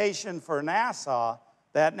instrumentation for NASA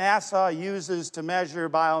that NASA uses to measure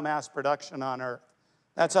biomass production on Earth.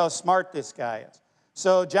 That's how smart this guy is.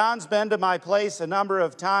 So John's been to my place a number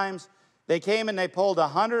of times. They came and they pulled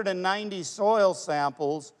 190 soil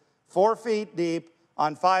samples, 4 feet deep,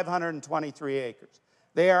 on 523 acres.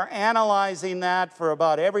 They are analyzing that for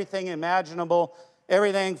about everything imaginable,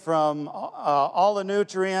 everything from all the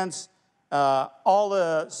nutrients, all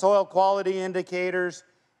the soil quality indicators,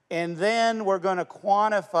 and then we're going to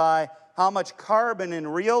quantify how much carbon in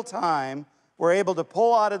real time we're able to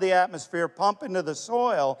pull out of the atmosphere, pump into the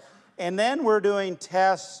soil, and then we're doing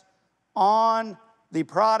tests on the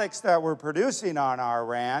products that we're producing on our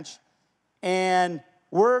ranch, and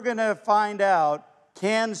we're going to find out,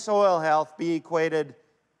 can soil health be equated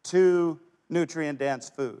to nutrient-dense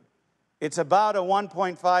food? It's about a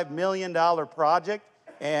 $1.5 million project,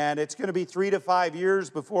 and it's going to be 3 to 5 years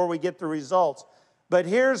before we get the results. But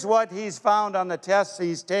here's what he's found on the tests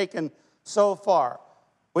he's taken so far.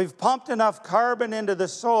 We've pumped enough carbon into the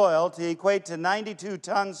soil to equate to 92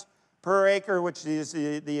 tons per acre, which is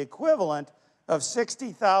the equivalent of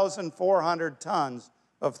 60,400 tons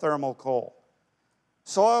of thermal coal.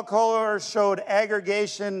 Soil colors showed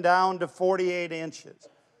aggregation down to 48 inches.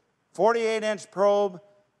 48-inch probe.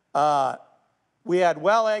 We had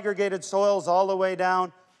well-aggregated soils all the way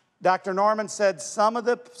down. Dr. Norman said some of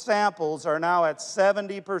the samples are now at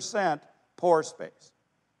 70% pore space,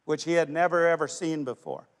 which he had never, ever seen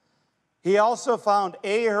before. He also found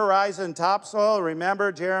A horizon topsoil.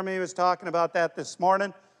 Remember, Jeremy was talking about that this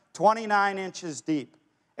morning, 29 inches deep,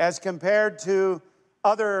 as compared to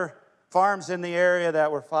other farms in the area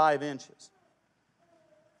that were 5 inches.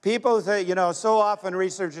 People say, you know, so often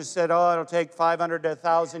researchers said, oh, it'll take 500 to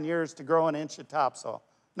 1,000 years to grow an inch of topsoil.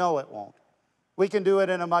 No, it won't. We can do it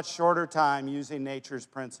in a much shorter time using nature's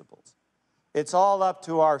principles. It's all up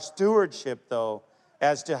to our stewardship, though,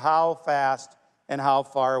 as to how fast and how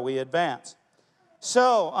far we advance.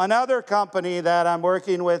 So another company that I'm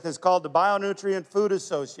working with is called the Bionutrient Food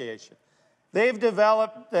Association. They've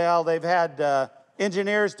developed, well, they've had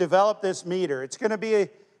engineers develop this meter.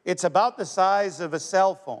 It's about the size of a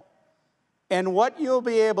cell phone. And what you'll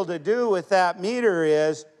be able to do with that meter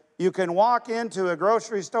is you can walk into a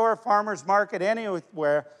grocery store, farmer's market,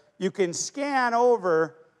 anywhere. You can scan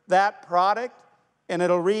over that product, and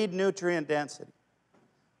it'll read nutrient density.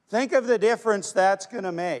 Think of the difference that's going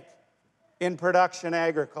to make in production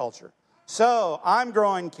agriculture. So I'm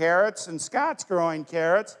growing carrots, and Scott's growing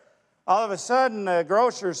carrots. All of a sudden, the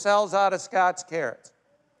grocer sells out of Scott's carrots.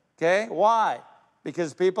 Okay? Why?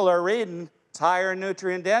 Because people are reading it's higher in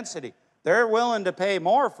nutrient density. They're willing to pay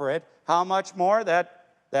more for it. How much more?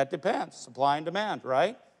 That depends. Supply and demand,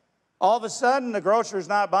 right? All of a sudden, the grocer's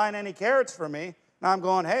not buying any carrots from me. And I'm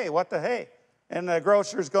going, hey, what the hey? And the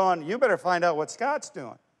grocer's going, you better find out what Scott's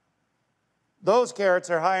doing. Those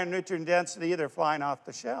carrots are higher in nutrient density. They're flying off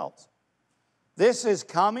the shelves. This is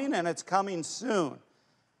coming, and it's coming soon.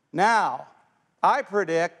 Now, I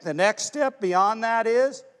predict the next step beyond that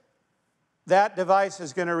is that device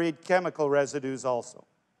is going to read chemical residues also.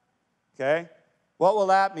 Okay? What will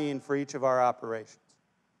that mean for each of our operations?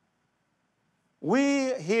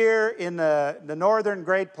 We here in the northern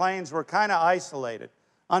Great Plains, we're kind of isolated.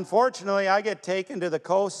 Unfortunately, I get taken to the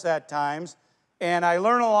coasts at times, and I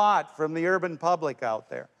learn a lot from the urban public out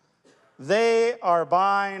there. They are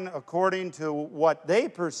buying according to what they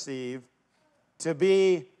perceive to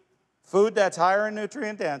be food that's higher in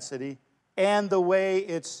nutrient density and the way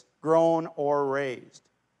it's grown or raised.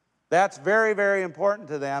 That's very, very important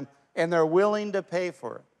to them, and they're willing to pay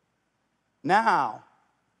for it. Now,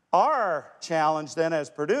 our challenge then as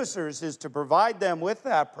producers is to provide them with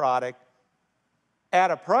that product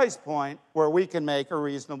at a price point where we can make a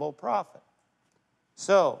reasonable profit.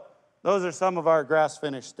 So those are some of our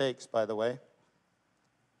grass-finished steaks, by the way.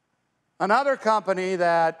 Another company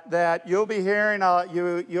that you'll be hearing,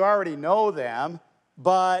 you already know them,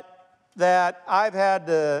 but that I've had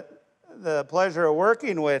the pleasure of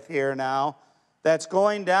working with here now that's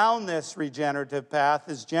going down this regenerative path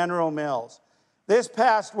is General Mills. This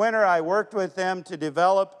past winter, I worked with them to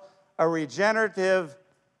develop a regenerative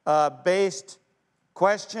based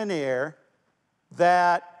questionnaire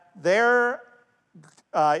that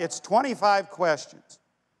it's 25 questions.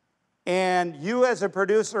 And you as a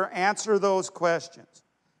producer answer those questions.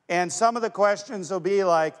 And some of the questions will be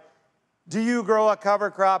like, do you grow a cover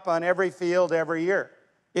crop on every field every year?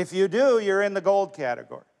 If you do, you're in the gold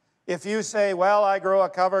category. If you say, well, I grow a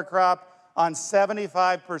cover crop on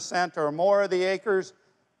 75% or more of the acres,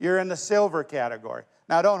 you're in the silver category.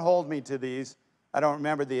 Now, don't hold me to these. I don't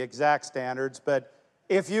remember the exact standards, but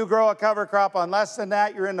if you grow a cover crop on less than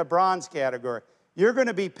that, you're in the bronze category. You're going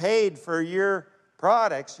to be paid for your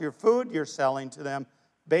products, your food you're selling to them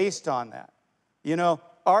based on that. You know,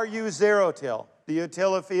 are you zero-till? Do you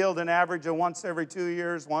till a field an average of once every 2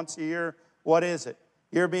 years, once a year? What is it?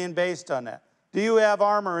 You're being based on that. Do you have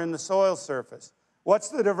armor in the soil surface? What's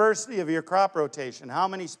the diversity of your crop rotation? How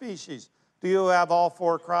many species? Do you have all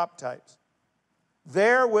 4 crop types?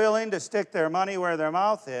 They're willing to stick their money where their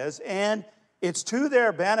mouth is, and it's to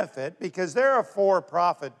their benefit because they're a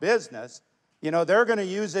for-profit business. You know, they're going to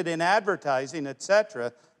use it in advertising,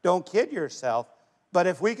 etc. Don't kid yourself. But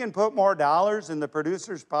if we can put more dollars in the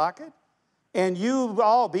producer's pocket, and you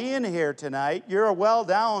all being here tonight, you're well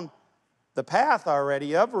down the path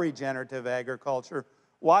already of regenerative agriculture.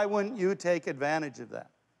 Why wouldn't you take advantage of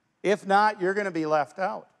that? If not, you're going to be left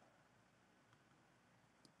out.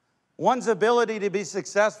 One's ability to be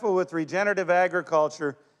successful with regenerative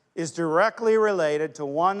agriculture is directly related to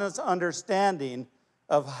one's understanding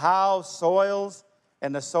of how soils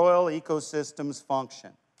and the soil ecosystems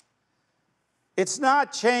function. It's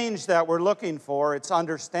not change that we're looking for, it's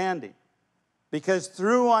understanding. Because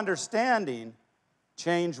through understanding,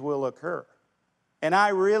 change will occur. And I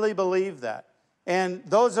really believe that. And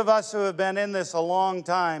those of us who have been in this a long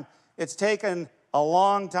time, it's taken a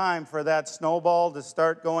long time for that snowball to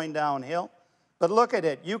start going downhill. But look at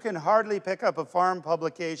it. You can hardly pick up a farm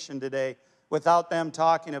publication today without them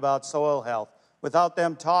talking about soil health, without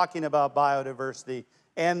them talking about biodiversity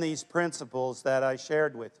and these principles that I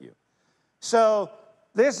shared with you. So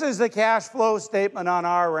this is the cash flow statement on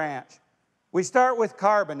our ranch. We start with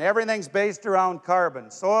carbon. Everything's based around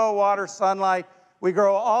carbon. Soil, water, sunlight. We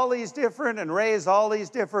grow all these different and raise all these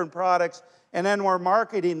different products, and then we're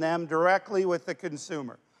marketing them directly with the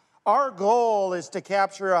consumer. Our goal is to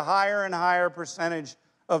capture a higher and higher percentage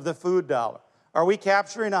of the food dollar. Are we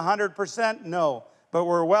capturing 100%? No, but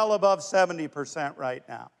we're well above 70% right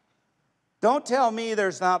now. Don't tell me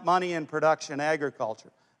there's not money in production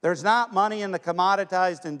agriculture. There's not money in the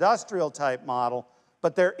commoditized industrial type model,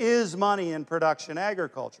 but there is money in production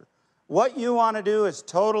agriculture. What you want to do is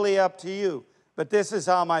totally up to you, but this is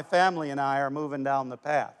how my family and I are moving down the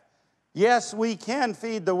path. Yes, we can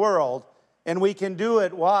feed the world, and we can do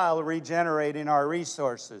it while regenerating our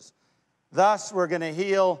resources. Thus, we're going to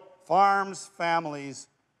heal farms, families,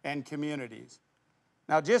 and communities.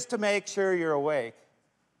 Now, just to make sure you're awake,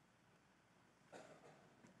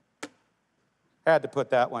 had to put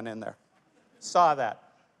that one in there. Saw that.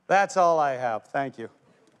 That's all I have. Thank you.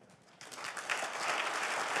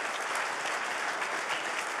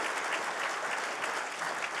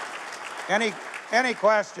 Any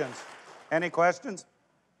questions? Any questions?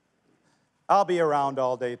 I'll be around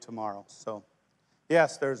all day tomorrow. So,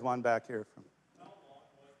 yes, there's one back here.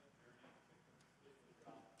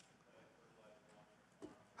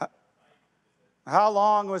 How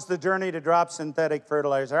long was the journey to drop synthetic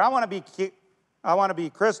fertilizer? I want to be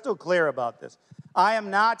crystal clear about this. I am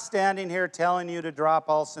not standing here telling you to drop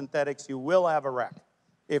all synthetics. You will have a wreck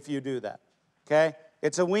if you do that, okay?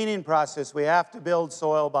 It's a weaning process. We have to build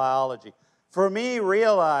soil biology. For me,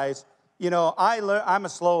 realize, you know, I'm a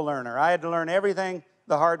slow learner. I had to learn everything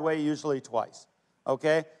the hard way, usually twice,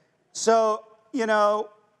 okay? So, you know,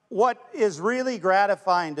 what is really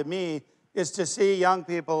gratifying to me is to see young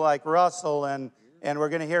people like Russell, and we're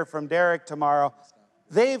going to hear from Derek tomorrow.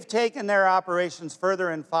 They've taken their operations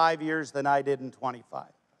further in 5 years than I did in 25.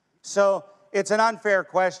 So it's an unfair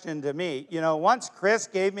question to me. You know, once Chris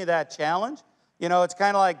gave me that challenge, you know, it's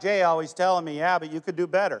kind of like Jay always telling me, yeah, but you could do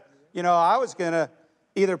better. You know, I was going to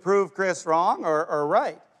either prove Chris wrong or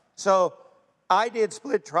right. So I did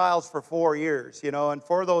split trials for 4 years, you know, and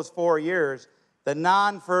for those 4 years, the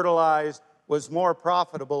non-fertilized was more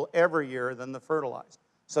profitable every year than the fertilized.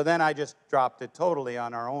 So then I just dropped it totally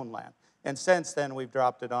on our own land. And since then, we've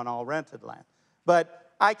dropped it on all rented land.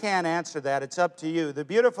 But I can't answer that. It's up to you. The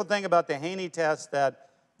beautiful thing about the Haney test that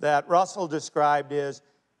Russell described is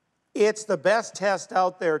it's the best test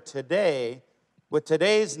out there today with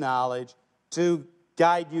today's knowledge to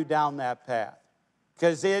guide you down that path.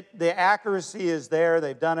 Because the accuracy is there.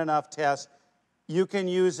 They've done enough tests. You can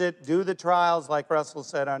use it, do the trials, like Russell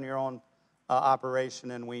said, on your own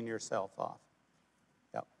operation and wean yourself off.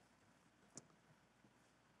 Yep.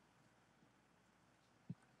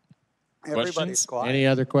 Everybody's Questions? quiet. Any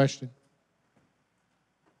other question?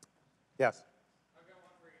 Yes. I've got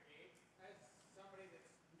one for you, Gabe. As somebody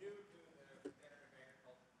that's new to the regenerative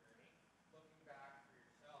agriculture journey, looking back for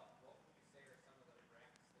yourself, what would you say are some of the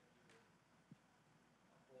wrecks that you would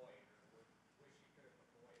avoid or wish you could have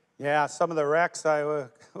avoided? Yeah, some of the wrecks I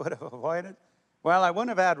would have avoided. Well, I wouldn't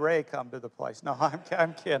have had Ray come to the place. No,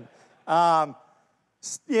 I'm kidding.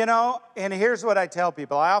 You know, and here's what I tell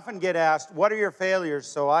people. I often get asked, what are your failures?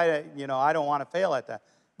 So I don't want to fail at that.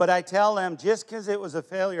 But I tell them, just because it was a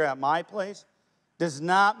failure at my place does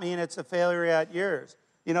not mean it's a failure at yours.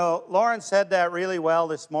 You know, Lauren said that really well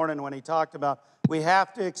this morning when he talked about we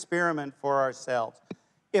have to experiment for ourselves.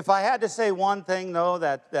 If I had to say one thing, though,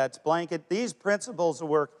 that's blanket, these principles will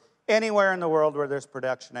work anywhere in the world where there's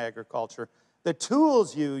production agriculture. The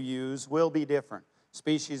tools you use will be different,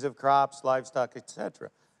 species of crops, livestock,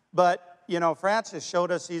 etc. But, you know, Francis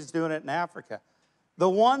showed us he's doing it in Africa. The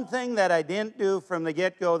one thing that I didn't do from the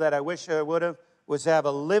get-go that I wish I would have was have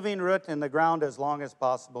a living root in the ground as long as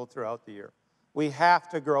possible throughout the year. We have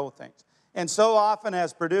to grow things. And so often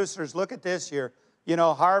as producers, look at this year, you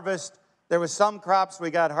know, harvest, there was some crops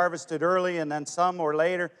we got harvested early and then some were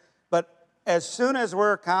later. But as soon as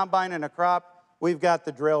we're combining a crop, we've got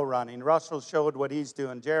the drill running. Russell showed what he's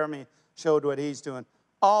doing. Jeremy showed what he's doing.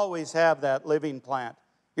 Always have that living plant.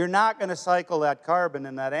 You're not going to cycle that carbon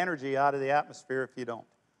and that energy out of the atmosphere if you don't.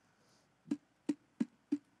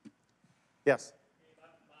 Yes?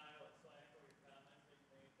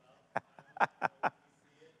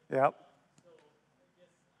 Yep.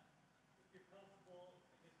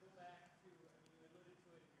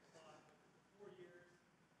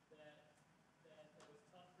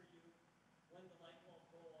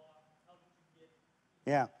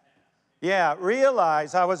 Yeah,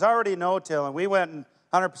 realize I was already no-tilling. We went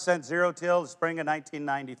 100% zero-till the spring of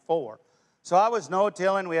 1994. So I was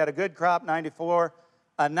no-tilling. We had a good crop, 94.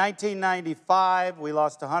 1995, we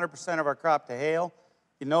lost 100% of our crop to hail.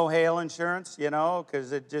 No hail insurance, you know,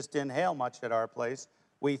 because it just didn't hail much at our place,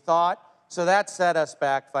 we thought. So that set us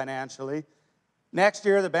back financially. Next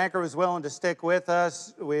year, the banker was willing to stick with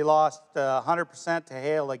us. We lost 100% to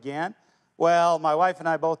hail again. Well, my wife and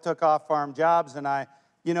I both took off-farm jobs, and I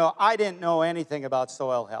didn't know anything about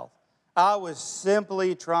soil health. I was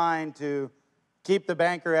simply trying to keep the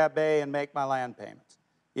banker at bay and make my land payments.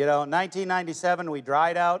 You know, in 1997, we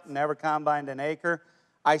dried out and never combined an acre.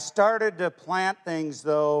 I started to plant things,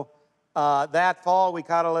 though. That fall, we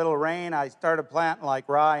caught a little rain. I started planting like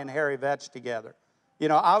rye and hairy vetch together. You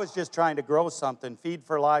know, I was just trying to grow something, feed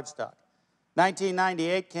for livestock.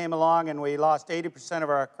 1998 came along, and we lost 80% of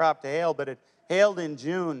our crop to hail, but it hailed in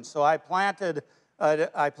June. So I planted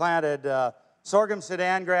sorghum,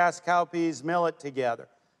 sudan grass, cowpeas, millet together.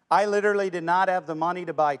 I literally did not have the money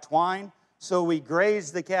to buy twine, so we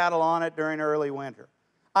grazed the cattle on it during early winter.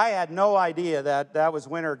 I had no idea that was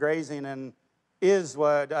winter grazing and is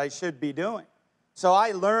what I should be doing. So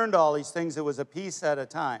I learned all these things. It was a piece at a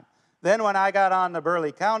time. Then when I got on the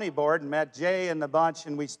Burleigh County Board and met Jay and the bunch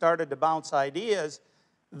and we started to bounce ideas,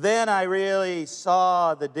 then I really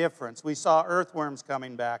saw the difference. We saw earthworms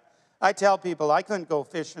coming back. I tell people I couldn't go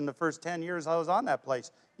fishing the first 10 years I was on that place.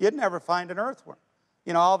 You'd never find an earthworm.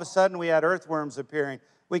 You know, all of a sudden we had earthworms appearing.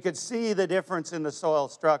 We could see the difference in the soil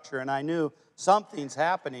structure, and I knew something's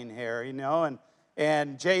happening here, you know,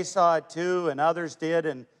 and Jay saw it too, and others did,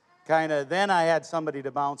 and then I had somebody to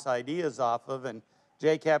bounce ideas off of, and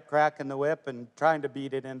Jay kept cracking the whip and trying to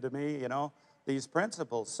beat it into me, you know, these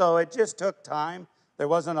principles. So it just took time. There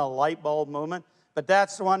wasn't a light bulb moment, but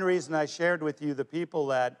that's the one reason I shared with you the people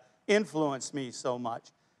that influenced me so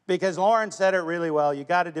much. Because Lauren said it really well, you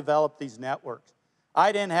got to develop these networks.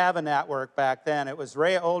 I didn't have a network back then. It was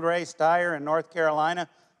old Ray Steyer in North Carolina,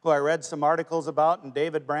 who I read some articles about, and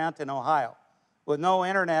David Brandt in Ohio. With no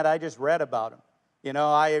internet, I just read about him. You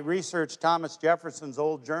know, I researched Thomas Jefferson's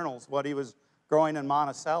old journals, what he was growing in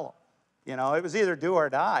Monticello. You know, it was either do or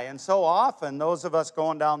die. And so often, those of us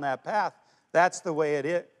going down that path, that's the way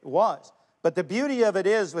it was. But the beauty of it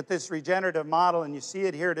is with this regenerative model, and you see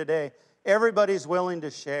it here today, everybody's willing to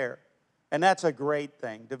share. And that's a great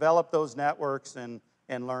thing. Develop those networks and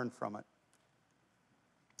learn from it.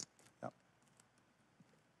 Yep.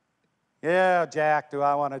 Yeah, Jack, do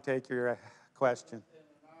I want to take your question? In a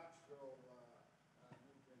natural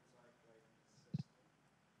nutrient cycling system,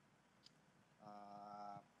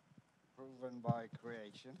 proven by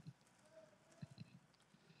creation,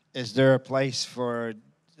 is there a place for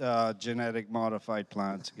genetic modified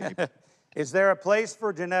plants, Gabe? Is there a place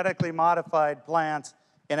for genetically modified plants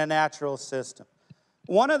in a natural system?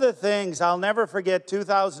 One of the things, I'll never forget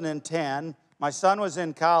 2010, my son was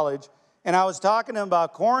in college, and I was talking to him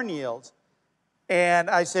about corn yields. And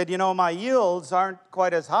I said, you know, my yields aren't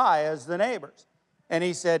quite as high as the neighbors. And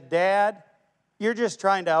he said, Dad, you're just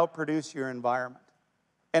trying to outproduce your environment.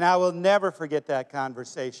 And I will never forget that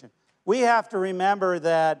conversation. We have to remember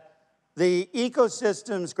that the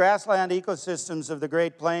ecosystems, grassland ecosystems of the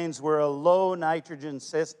Great Plains were a low nitrogen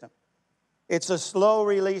system. It's a slow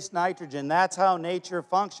release nitrogen. That's how nature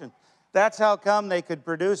functioned. That's how come they could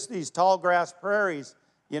produce these tall grass prairies,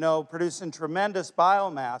 you know, producing tremendous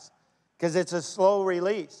biomass, because it's a slow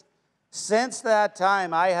release. Since that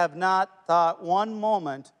time, I have not thought one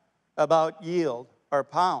moment about yield or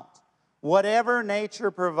pounds. Whatever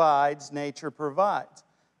nature provides, nature provides.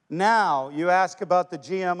 Now, you ask about the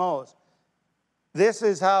GMOs. This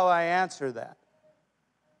is how I answer that.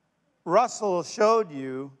 Russell showed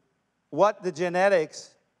you what the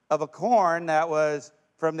genetics of a corn that was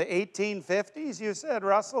from the 1850s, you said,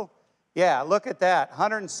 Russell? Yeah, look at that.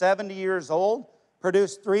 170 years old,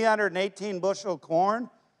 produced 318 bushel corn,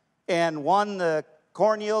 and won the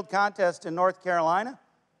corn yield contest in North Carolina.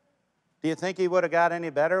 Do you think he would have got any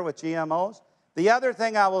better with GMOs? The other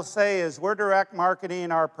thing I will say is we're direct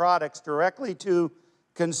marketing our products directly to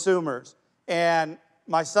consumers. And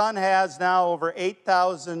my son has now over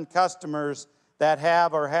 8,000 customers that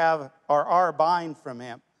have or are buying from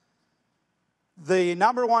him. The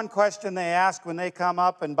number one question they ask when they come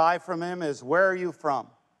up and buy from him is, where are you from?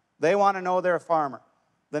 They want to know they're a farmer.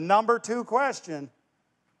 The number two question,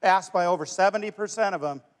 asked by over 70% of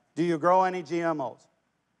them, do you grow any GMOs?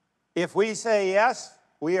 If we say yes,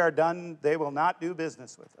 we are done. They will not do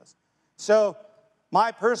business with us. So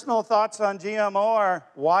my personal thoughts on GMO are,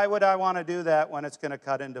 why would I want to do that when it's going to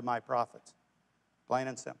cut into my profits? Plain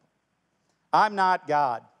and simple. I'm not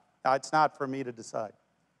God. It's not for me to decide.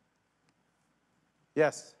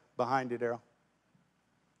 Yes, behind you, Daryl.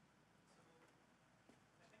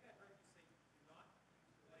 I think I heard you say you do not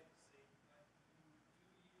use glyphosate, but you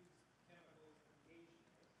do use chemicals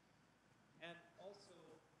occasionally. And also,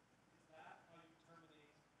 is that how you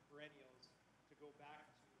terminate perennials to go back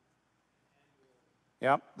to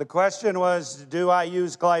an annual? Yep. The question was, do I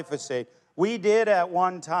use glyphosate? We did at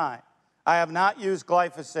one time. I have not used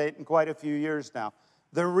glyphosate in quite a few years now.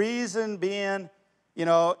 The reason being, you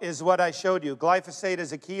know, is what I showed you. Glyphosate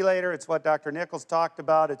is a chelator. It's what Dr. Nichols talked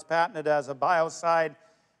about. It's patented as a biocide.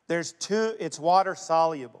 It's water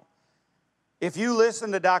soluble. If you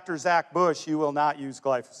listen to Dr. Zach Bush, you will not use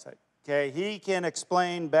glyphosate. Okay? He can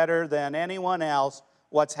explain better than anyone else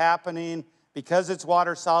what's happening because it's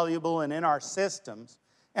water soluble and in our systems.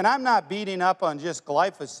 And I'm not beating up on just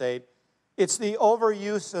glyphosate. It's the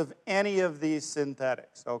overuse of any of these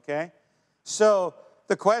synthetics, okay? So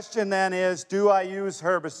the question then is, do I use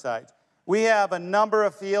herbicides? We have a number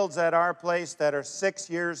of fields at our place that are 6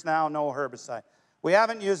 years now, no herbicide. We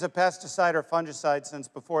haven't used a pesticide or fungicide since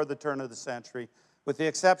before the turn of the century, with the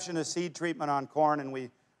exception of seed treatment on corn, and we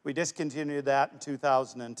discontinued that in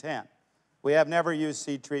 2010. We have never used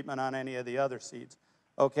seed treatment on any of the other seeds,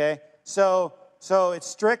 okay? So it's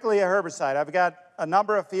strictly a herbicide. I've got a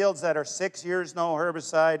number of fields that are 6 years no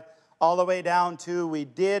herbicide, all the way down to, we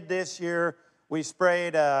did this year, we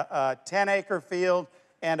sprayed a 10-acre field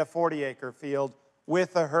and a 40-acre field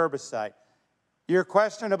with a herbicide. Your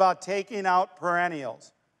question about taking out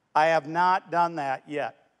perennials, I have not done that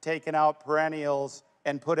yet, taken out perennials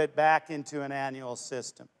and put it back into an annual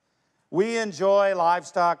system. We enjoy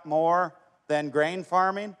livestock more than grain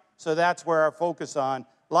farming, so that's where our focus on.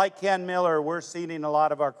 Like Ken Miller, we're seeding a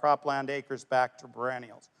lot of our cropland acres back to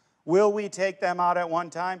perennials. Will we take them out at one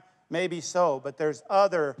time? Maybe so, but there's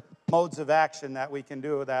other modes of action that we can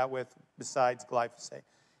do that with besides glyphosate.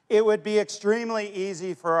 It would be extremely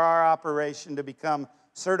easy for our operation to become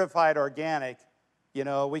certified organic. You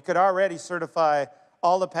know, we could already certify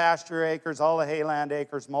all the pasture acres, all the hayland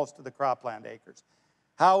acres, most of the cropland acres.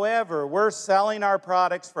 However, we're selling our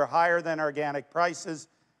products for higher than organic prices.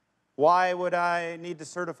 Why would I need to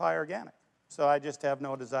certify organic? So I just have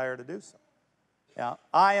no desire to do so. Yeah,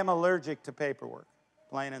 I am allergic to paperwork,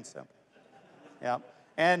 plain and simple. Yeah,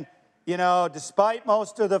 and You know, despite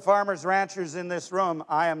most of the farmers, ranchers in this room,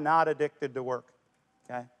 I am not addicted to work,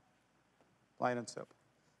 okay? Plain and simple.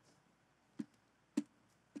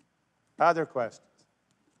 Other questions?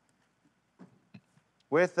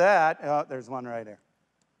 With that, oh, there's one right here.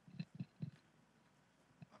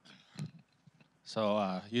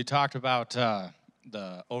 So you talked about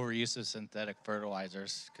the overuse of synthetic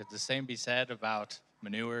fertilizers. Could the same be said about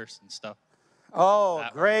manures and stuff? Oh,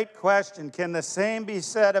 great question. Can the same be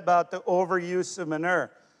said about the overuse of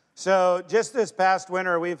manure? So just this past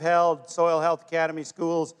winter, we've held Soil Health Academy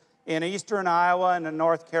schools in eastern Iowa and in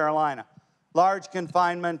North Carolina. Large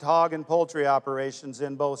confinement hog and poultry operations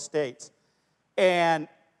in both states. And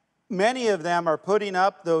many of them are putting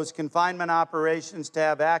up those confinement operations to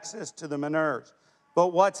have access to the manures.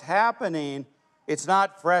 But what's happening, it's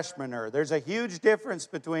not fresh manure. There's a huge difference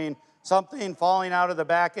between something falling out of the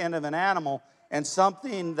back end of an animal and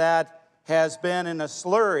something that has been in a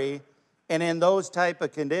slurry and in those type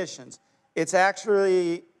of conditions. It's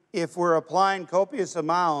actually, if we're applying copious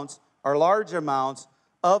amounts or large amounts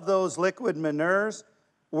of those liquid manures,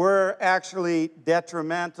 we're actually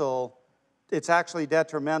detrimental. It's actually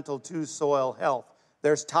detrimental to soil health.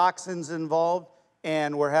 There's toxins involved,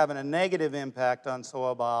 and we're having a negative impact on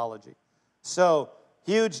soil biology. So,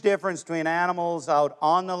 huge difference between animals out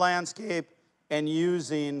on the landscape and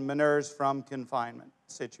using manures from confinement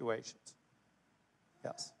situations.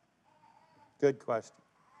 Yes. Good question.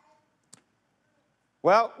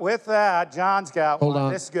 Well, with that, John's got Hold one.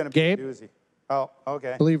 on. This is going to be Gabe? a doozy. Oh,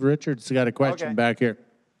 okay. I believe Richard's got a question Okay. back here.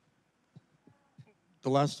 The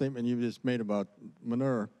last statement you just made about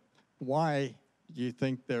manure, why do you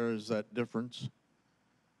think there is that difference?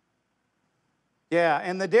 Yeah,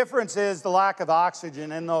 and the difference is the lack of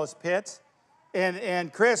oxygen in those pits.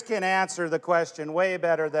 And Chris can answer the question way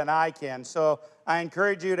better than I can. So I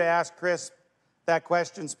encourage you to ask Chris that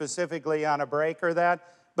question specifically on a break or that.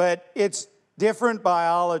 But it's different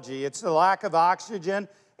biology. It's the lack of oxygen.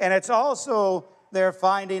 And it's also, they're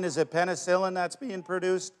finding, is it penicillin that's being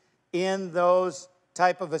produced in those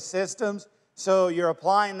type of systems. So you're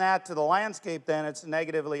applying that to the landscape, then it's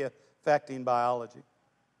negatively affecting biology.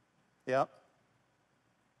 Yep.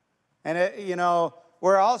 And you know,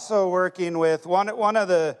 we're also working with one of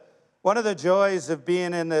the joys of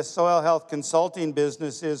being in this soil health consulting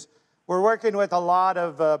business is we're working with a lot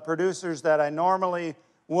of producers that I normally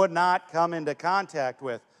would not come into contact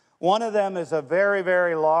with. One of them is a very,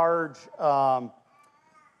 very large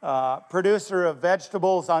producer of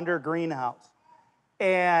vegetables under greenhouse.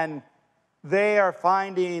 And they are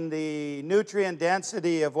finding the nutrient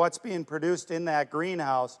density of what's being produced in that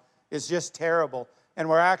greenhouse is just terrible. And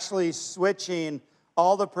we're actually switching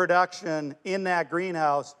all the production in that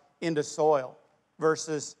greenhouse into soil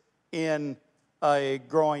versus in a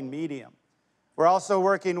growing medium. We're also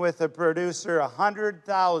working with a producer,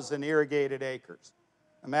 100,000 irrigated acres.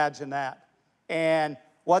 Imagine that. And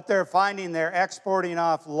what they're finding, they're exporting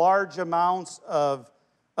off large amounts of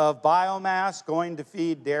biomass going to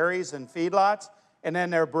feed dairies and feedlots, and then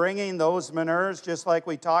they're bringing those manures, just like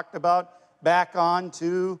we talked about, back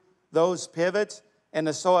onto those pivots, and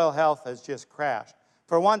the soil health has just crashed.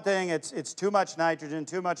 For one thing, it's too much nitrogen,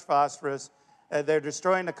 too much phosphorus. They're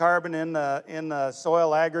destroying the carbon in the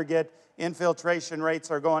soil aggregate. Infiltration rates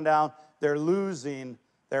are going down. They're losing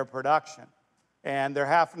their production, and they're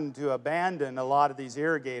having to abandon a lot of these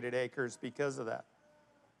irrigated acres because of that.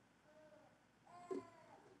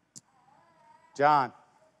 John.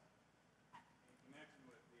 In connection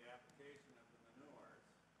with the application of the manures,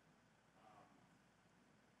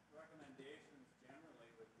 recommendations generally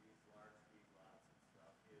with these large feedlots and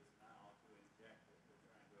stuff is now to inject it. They're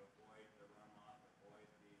trying to avoid the runoff, avoid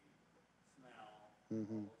the smell,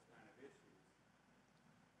 those kind of issues.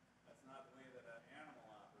 That's not the way that an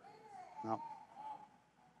animal operates. No.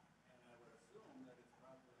 And I would assume that it's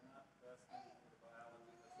probably not the best thing for the biology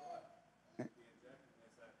of the soil. To be injecting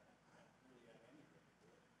this at really at any rate.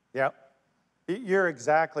 Yep. You're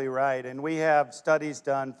exactly right. And we have studies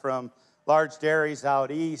done from large dairies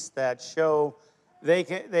out east that show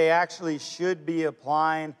they actually should be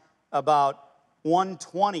applying about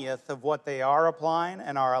 1/20th of what they are applying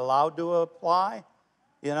and are allowed to apply,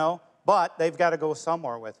 you know, but they've got to go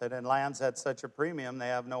somewhere with it. And land's at such a premium, they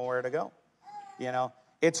have nowhere to go, you know.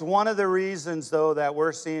 It's one of the reasons, though, that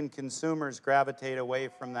we're seeing consumers gravitate away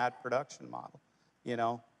from that production model, you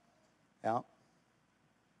know. Yeah.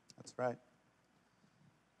 That's right.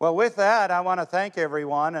 Well, with that, I want to thank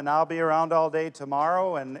everyone, and I'll be around all day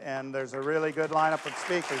tomorrow, and there's a really good lineup of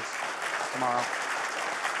speakers tomorrow.